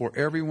evil. For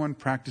everyone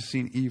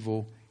practicing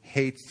evil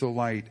hates the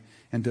light,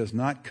 and does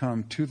not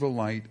come to the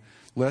light,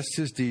 lest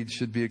his deeds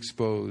should be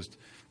exposed.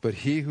 But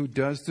he who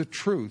does the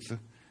truth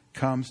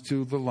comes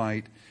to the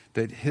light,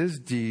 that his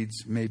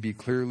deeds may be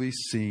clearly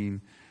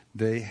seen,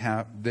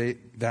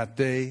 that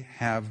they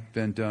have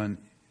been done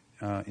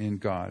in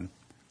God.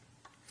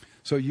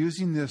 So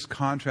using this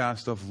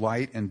contrast of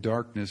light and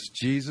darkness,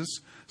 Jesus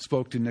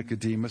spoke to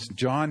Nicodemus.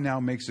 John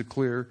now makes it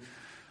clear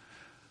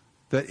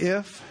that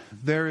if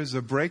there is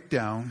a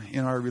breakdown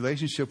in our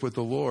relationship with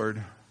the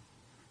Lord,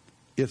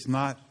 it's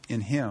not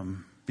in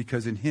Him,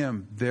 because in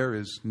Him there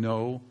is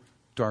no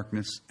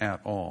darkness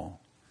at all.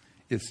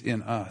 It's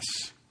in us.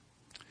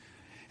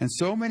 And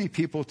so many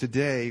people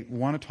today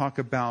want to talk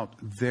about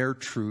their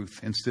truth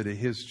instead of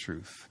His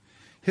truth.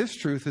 His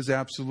truth is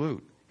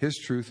absolute. His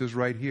truth is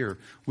right here.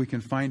 We can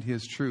find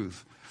His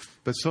truth.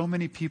 But so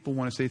many people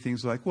want to say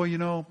things like, well, you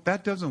know,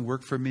 that doesn't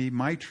work for me.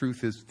 My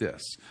truth is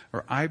this.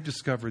 Or I've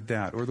discovered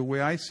that. Or the way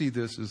I see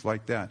this is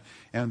like that.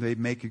 And they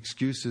make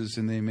excuses,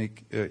 and they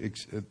make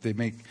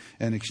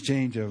an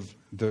exchange of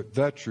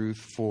the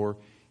truth for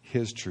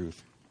His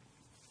truth.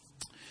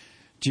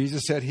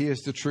 Jesus said He is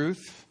the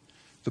truth.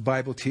 The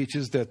Bible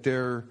teaches that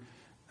there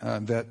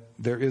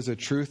is a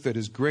truth that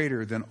is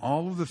greater than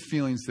all of the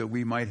feelings that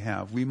we might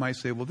have. We might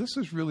say, well, this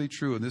is really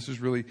true, and this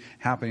is really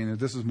happening, and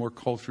this is more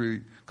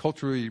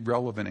culturally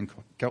relevant and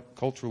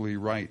culturally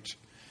right.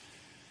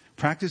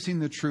 Practicing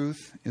the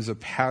truth is a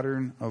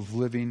pattern of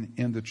living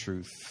in the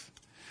truth.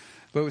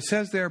 But it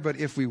says there, but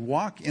if we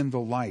walk in the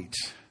light,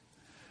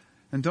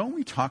 and don't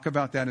we talk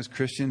about that as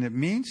Christian? It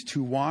means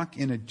to walk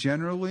in a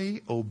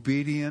generally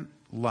obedient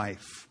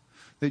life.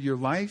 That your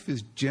life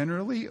is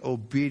generally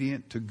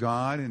obedient to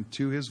God and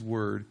to His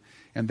Word,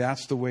 and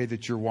that's the way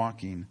that you're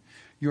walking.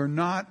 You're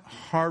not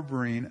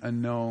harboring a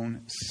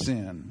known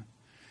sin,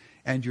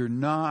 and you're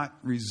not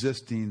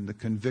resisting the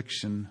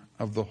conviction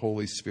of the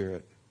Holy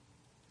Spirit.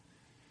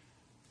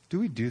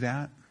 Do we do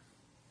that?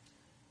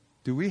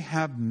 Do we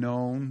have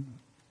known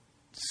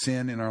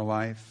sin in our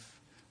life?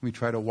 We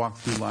try to walk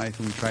through life,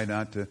 and we try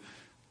not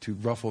to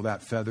ruffle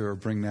that feather or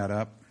bring that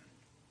up.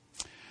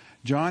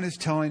 John is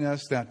telling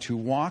us that to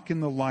walk in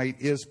the light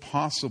is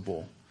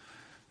possible.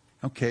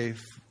 Okay,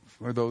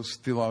 for those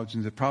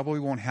theologians, it probably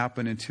won't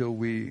happen until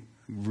we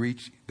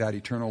reach that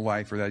eternal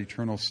life or that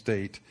eternal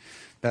state.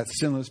 That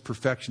sinless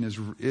perfection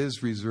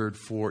is reserved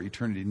for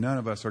eternity. None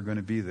of us are going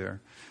to be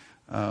there.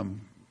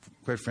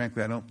 Quite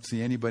frankly, I don't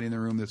see anybody in the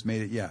room that's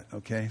made it yet.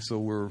 Okay, so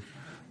we're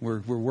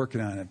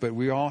working on it. But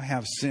we all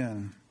have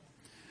sin.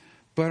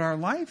 But our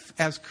life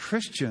as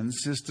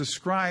Christians is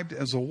described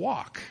as a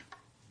walk.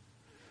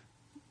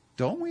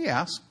 Don't we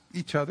ask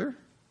each other,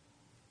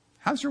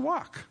 how's your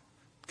walk?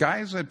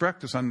 Guys at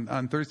breakfast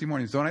on Thursday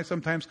mornings, don't I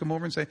sometimes come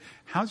over and say,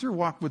 how's your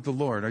walk with the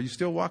Lord? Are you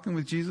still walking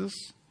with Jesus?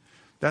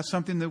 That's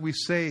something that we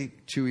say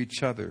to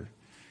each other.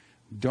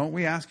 Don't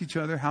we ask each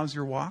other, how's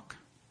your walk?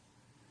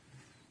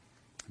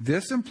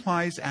 This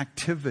implies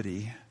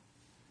activity.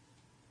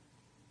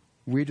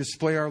 We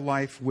display our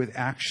life with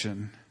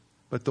action.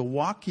 But the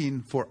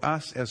walking for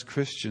us as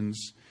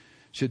Christians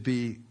should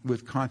be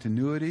with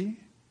continuity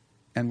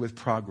and with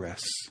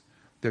progress.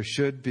 There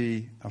should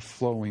be a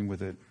flowing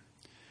with it.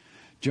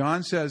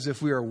 John says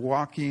if we are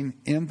walking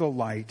in the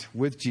light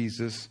with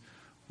Jesus,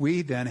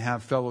 we then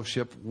have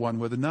fellowship one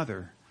with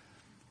another.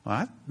 Well,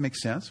 that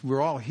makes sense. We're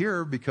all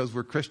here because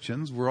we're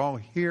Christians. We're all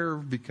here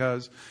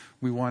because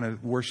we want to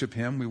worship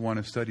Him. We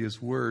want to study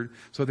His Word.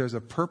 So there's a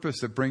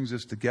purpose that brings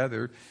us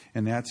together,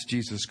 and that's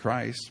Jesus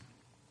Christ.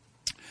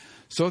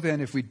 So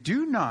then, if we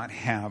do not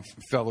have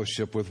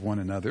fellowship with one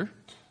another,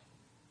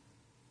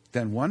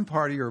 then one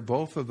party or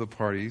both of the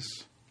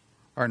parties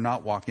are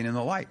not walking in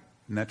the light.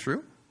 Isn't that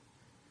true?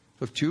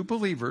 If two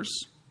believers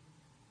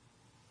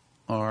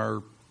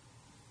are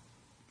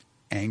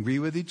angry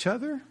with each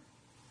other,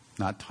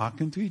 not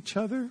talking to each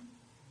other,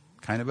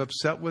 kind of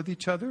upset with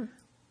each other,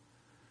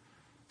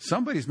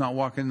 somebody's not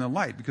walking in the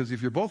light. Because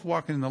if you're both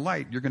walking in the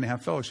light, you're going to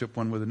have fellowship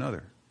one with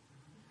another.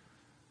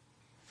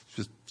 It's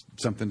just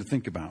something to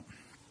think about.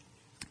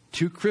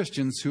 Two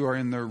Christians who are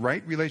in the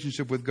right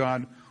relationship with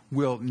God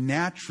will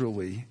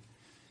naturally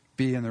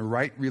be in the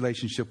right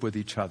relationship with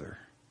each other.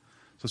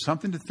 So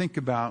something to think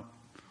about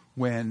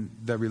when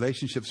the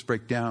relationships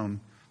break down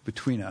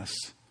between us.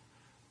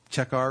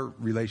 Check our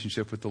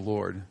relationship with the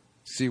Lord.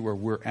 See where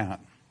we're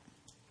at.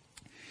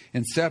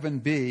 In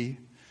 7b,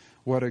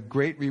 what a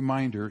great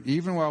reminder.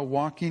 Even while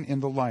walking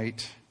in the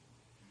light,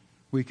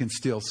 we can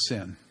still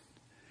sin.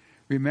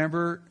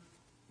 Remember,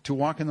 to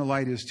walk in the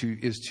light is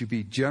to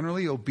be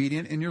generally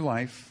obedient in your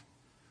life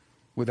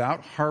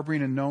without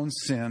harboring a known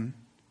sin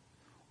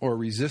or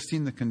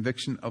resisting the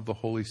conviction of the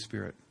Holy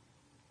Spirit.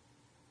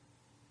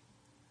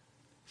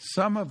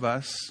 Some of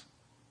us,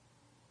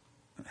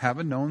 have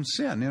a known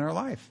sin in our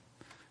life.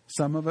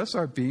 Some of us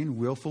are being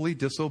willfully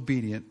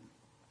disobedient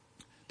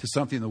to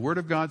something the Word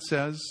of God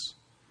says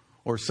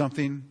or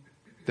something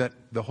that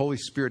the Holy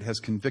Spirit has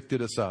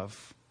convicted us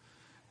of.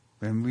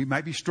 And we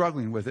might be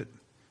struggling with it,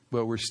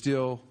 but we're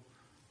still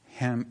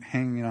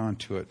hanging on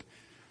to it.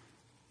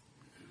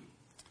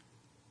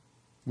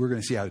 We're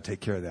going to see how to take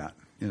care of that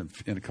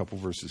in a couple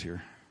verses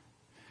here.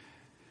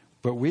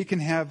 But we can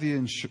have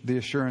the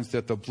assurance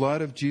that the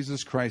blood of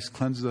Jesus Christ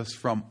cleanses us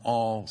from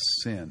all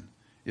sin,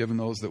 even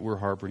those that we're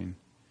harboring.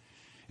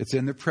 It's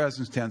in the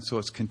present tense, so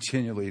it's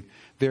continually.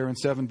 There in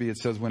 7b it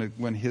says,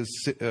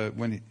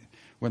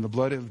 when the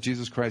blood of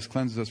Jesus Christ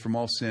cleanses us from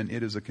all sin,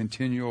 it is a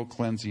continual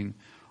cleansing.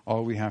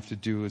 All we have to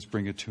do is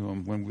bring it to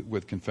Him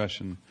with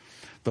confession.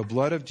 The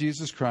blood of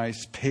Jesus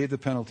Christ paid the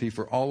penalty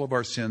for all of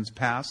our sins,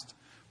 past,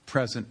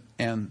 present,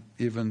 and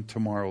even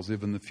tomorrow's,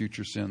 even the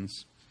future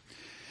sins.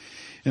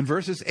 In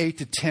verses 8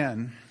 to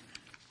 10,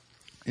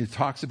 it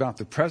talks about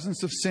the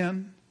presence of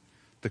sin,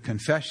 the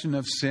confession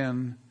of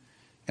sin,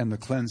 and the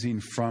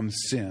cleansing from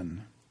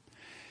sin.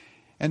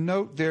 And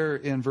note there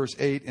in verse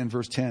 8 and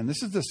verse 10,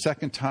 this is the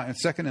second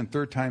and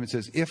third time it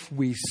says, if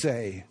we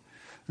say.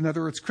 In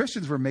other words,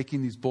 Christians were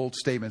making these bold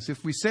statements.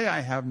 If we say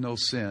I have no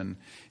sin,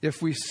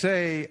 if we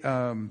say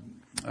that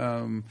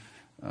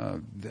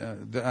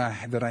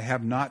I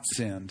have not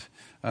sinned,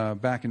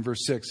 back in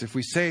verse 6, if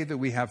we say that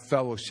we have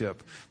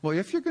fellowship. Well,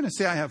 if you're going to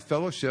say I have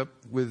fellowship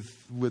with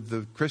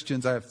the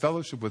Christians, I have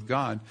fellowship with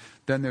God,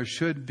 then there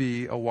should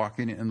be a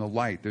walking in the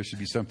light. There should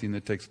be something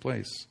that takes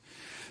place.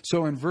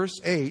 So in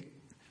verse 8,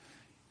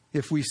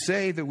 if we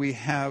say that we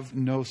have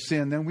no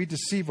sin, then we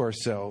deceive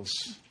ourselves.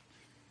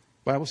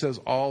 The Bible says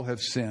all have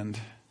sinned.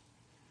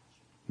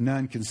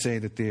 None can say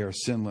that they are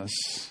sinless.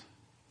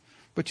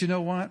 But you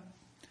know what?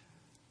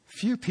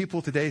 Few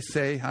people today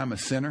say I'm a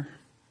sinner.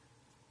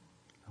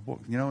 Well,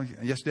 you know,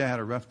 yesterday I had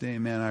a rough day.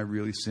 Man, I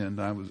really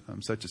sinned.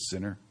 I'm such a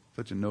sinner,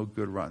 such a no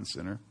good, rotten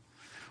sinner.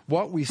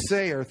 What we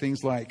say are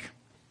things like,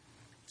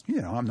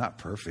 you know, I'm not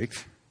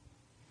perfect.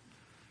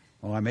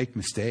 Well, I make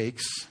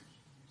mistakes.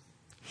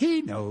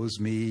 He knows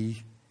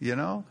me. You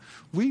know,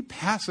 we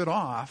pass it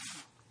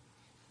off,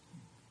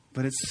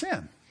 but it's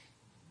sin.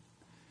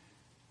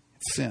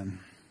 It's sin.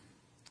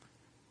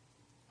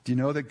 Do you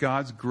know that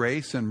God's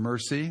grace and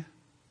mercy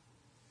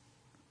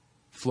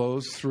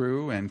flows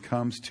through and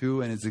comes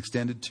to and is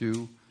extended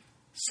to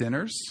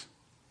sinners?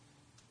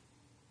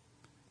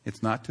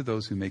 It's not to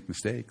those who make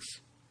mistakes.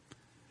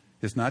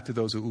 It's not to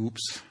those who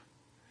oops.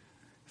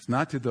 It's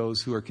not to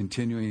those who are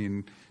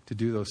continuing to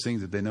do those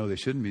things that they know they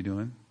shouldn't be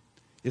doing.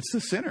 It's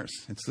the sinners.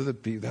 It's to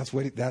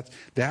the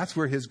that's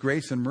where His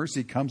grace and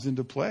mercy comes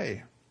into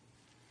play.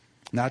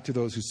 Not to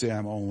those who say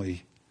I'm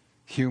only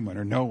human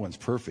or no one's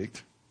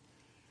perfect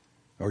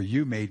or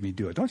you made me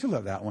do it. Don't you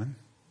love that one?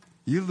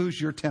 You lose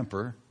your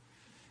temper.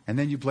 And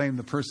then you blame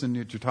the person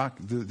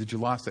that you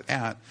lost it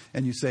at,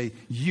 and you say,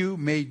 you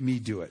made me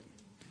do it.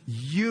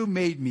 You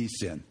made me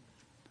sin.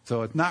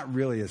 So it's not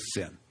really a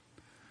sin.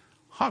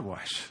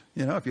 Hogwash.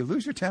 You know, if you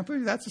lose your temper,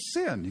 that's a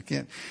sin.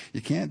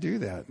 You can't do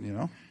that, you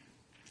know.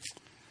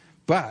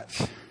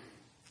 But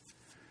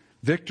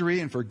victory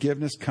and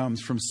forgiveness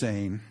comes from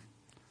saying,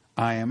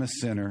 I am a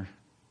sinner,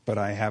 but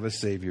I have a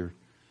Savior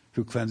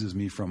who cleanses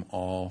me from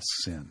all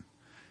sin.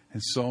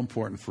 It's so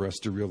important for us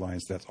to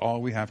realize that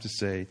all we have to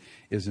say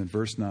is in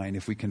verse 9,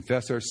 if we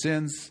confess our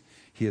sins,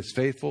 He is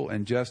faithful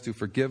and just to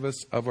forgive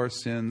us of our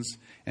sins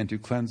and to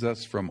cleanse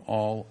us from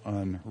all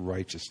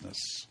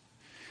unrighteousness.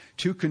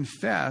 To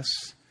confess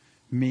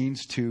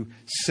means to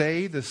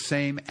say the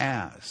same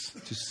as.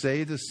 To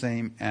say the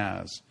same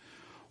as.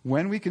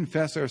 When we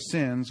confess our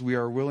sins, we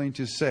are willing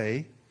to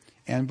say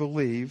and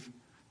believe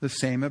the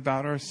same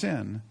about our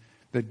sin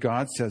that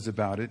God says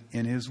about it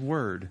in His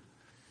Word.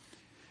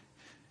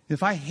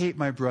 If I hate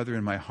my brother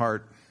in my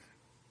heart,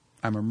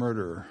 I'm a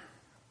murderer.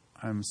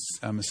 I'm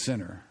a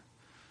sinner.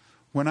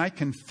 When I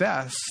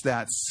confess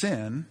that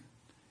sin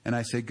and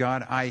I say,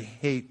 God, I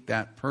hate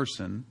that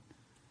person,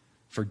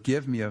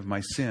 forgive me of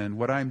my sin,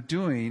 what I'm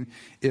doing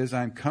is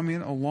I'm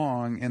coming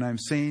along and I'm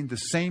saying the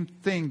same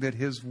thing that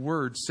His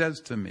Word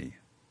says to me.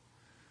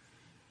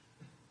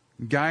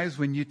 Guys,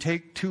 when you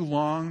take too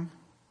long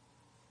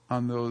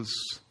on those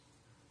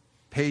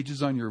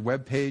pages on your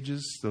web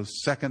pages, those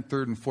second,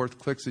 third, and fourth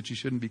clicks that you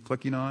shouldn't be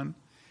clicking on,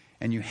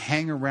 and you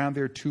hang around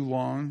there too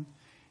long,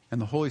 and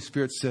the Holy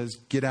Spirit says,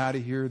 get out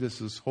of here,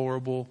 this is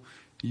horrible,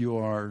 you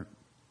are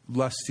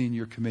lusting,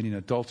 you're committing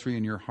adultery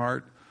in your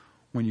heart.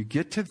 When you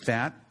get to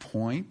that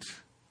point,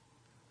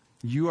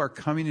 you are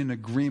coming in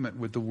agreement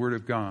with the Word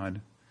of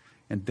God,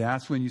 and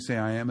that's when you say,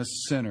 I am a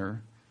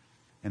sinner,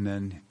 and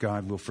then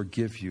God will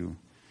forgive you.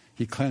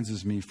 He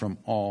cleanses me from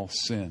all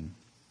sin.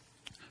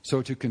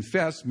 So to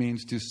confess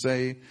means to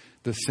say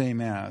the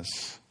same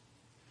as.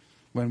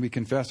 When we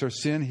confess our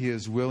sin, He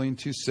is willing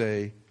to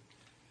say,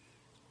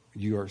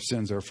 your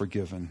sins are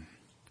forgiven.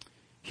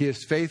 He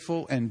is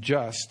faithful and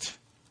just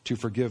to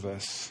forgive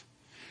us.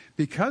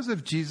 Because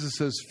of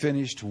Jesus'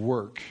 finished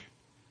work,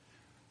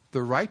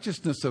 the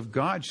righteousness of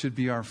God should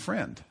be our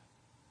friend.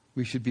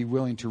 We should be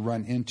willing to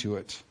run into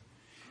it.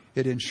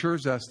 It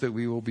ensures us that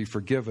we will be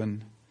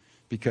forgiven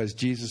because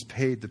Jesus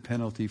paid the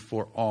penalty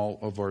for all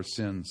of our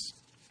sins.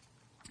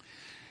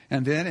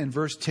 And then in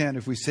verse 10,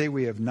 if we say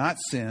we have not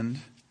sinned,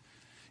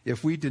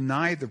 if we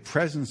deny the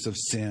presence of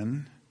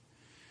sin,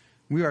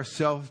 we are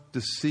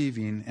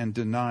self-deceiving and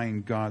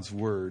denying God's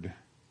word.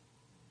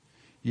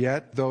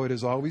 Yet, though it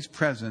is always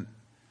present,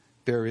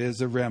 there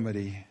is a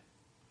remedy.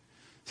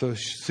 So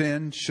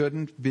sin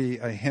shouldn't be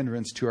a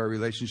hindrance to our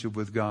relationship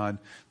with God,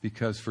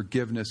 because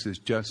forgiveness is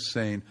just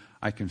saying,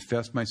 I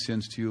confess my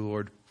sins to you,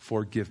 Lord,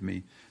 forgive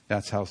me.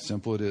 That's how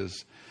simple it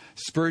is.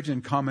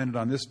 Spurgeon commented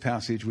on this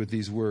passage with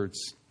these words.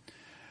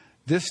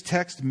 This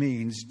text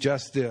means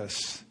just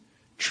this.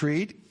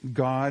 Treat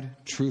God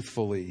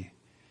truthfully,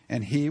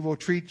 and He will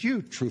treat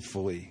you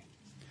truthfully.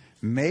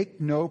 Make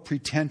no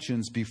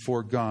pretensions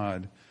before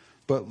God,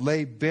 but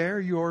lay bare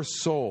your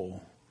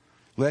soul.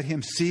 Let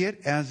Him see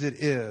it as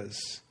it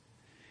is,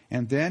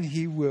 and then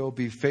He will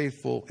be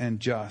faithful and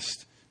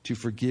just to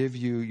forgive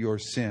you your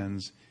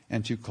sins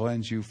and to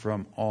cleanse you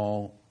from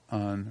all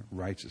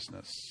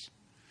unrighteousness.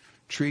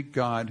 Treat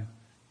God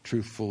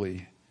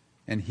truthfully,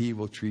 and He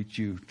will treat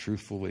you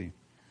truthfully.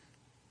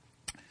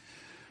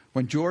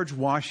 When George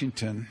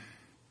Washington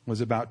was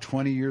about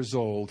 20 years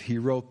old, he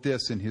wrote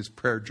this in his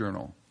prayer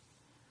journal.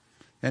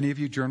 Any of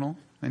you journal?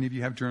 Any of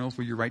you have journals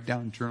where you write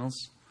down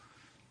journals?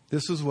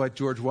 This is what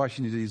George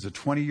Washington did. He's a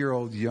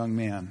 20-year-old young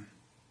man.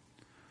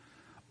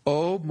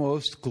 O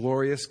most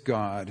glorious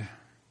God,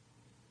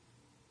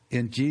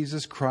 in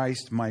Jesus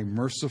Christ, my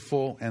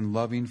merciful and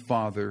loving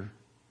Father,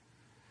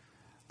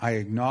 I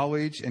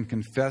acknowledge and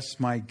confess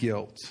my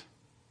guilt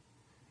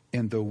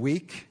in the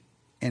weak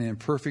and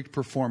imperfect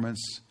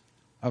performance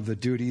of the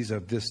duties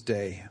of this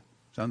day.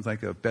 Sounds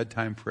like a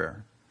bedtime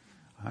prayer.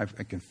 I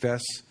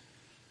confess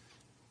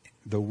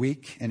the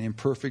weak and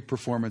imperfect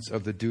performance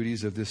of the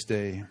duties of this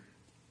day.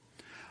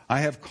 I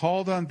have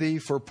called on Thee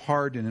for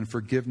pardon and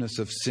forgiveness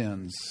of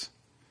sins,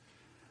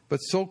 but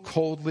so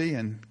coldly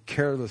and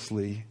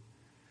carelessly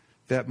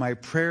that my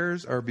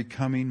prayers are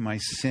becoming my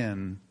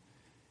sin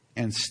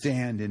and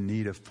stand in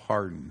need of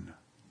pardon.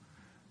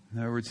 In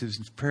other words, his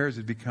prayers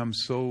had become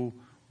so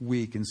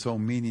weak and so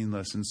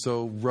meaningless and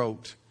so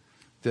rote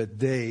that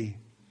they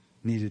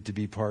needed to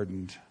be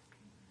pardoned.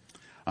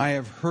 I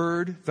have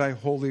heard Thy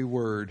holy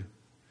word,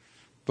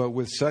 but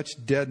with such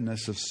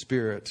deadness of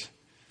spirit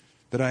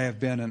that I have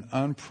been an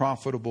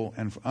unprofitable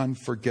and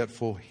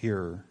unforgetful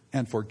hearer.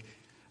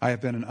 I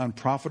have been an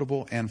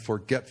unprofitable and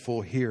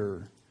forgetful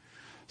hearer.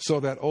 So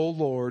that, O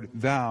Lord,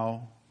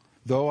 Thou,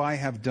 though I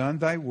have done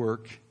Thy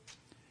work,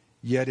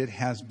 yet it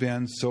has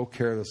been so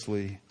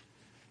carelessly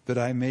that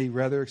I may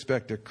rather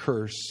expect a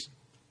curse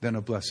than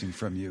a blessing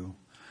from You.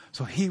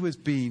 So he was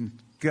being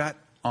gut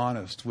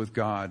honest with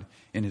God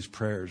in his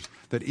prayers,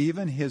 that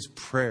even his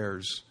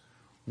prayers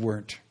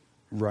weren't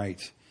right.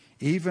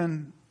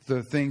 Even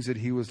the things that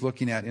he was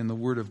looking at in the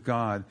Word of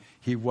God,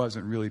 he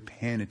wasn't really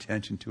paying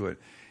attention to it.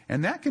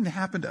 And that can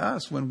happen to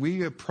us when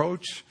we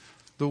approach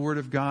the Word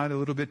of God a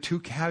little bit too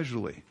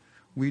casually.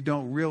 We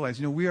don't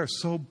realize, we are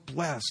so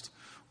blessed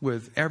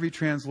with every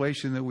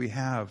translation that we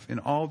have in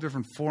all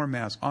different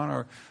formats on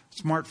our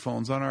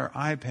smartphones, on our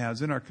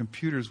iPads, in our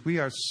computers. We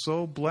are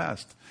so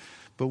blessed.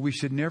 But we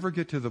should never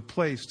get to the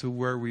place to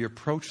where we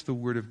approach the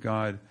Word of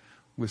God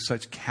with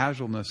such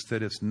casualness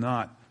that it's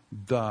not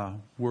the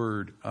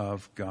Word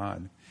of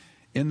God.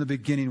 In the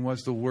beginning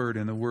was the Word,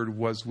 and the Word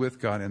was with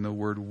God, and the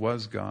Word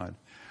was God.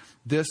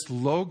 This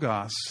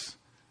Logos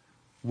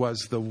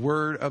was the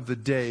word of the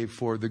day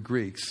for the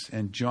Greeks.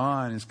 And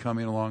John is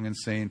coming along and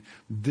saying,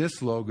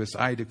 this Logos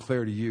I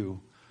declare to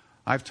you.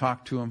 I've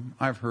talked to him,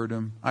 I've heard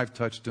him, I've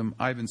touched him,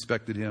 I've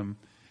inspected him.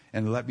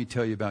 And let me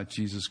tell you about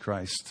Jesus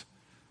Christ.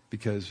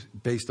 Because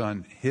based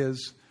on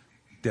his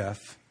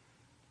death,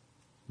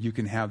 you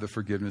can have the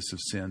forgiveness of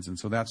sins. And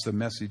so that's the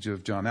message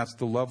of John. That's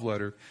the love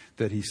letter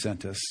that he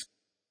sent us.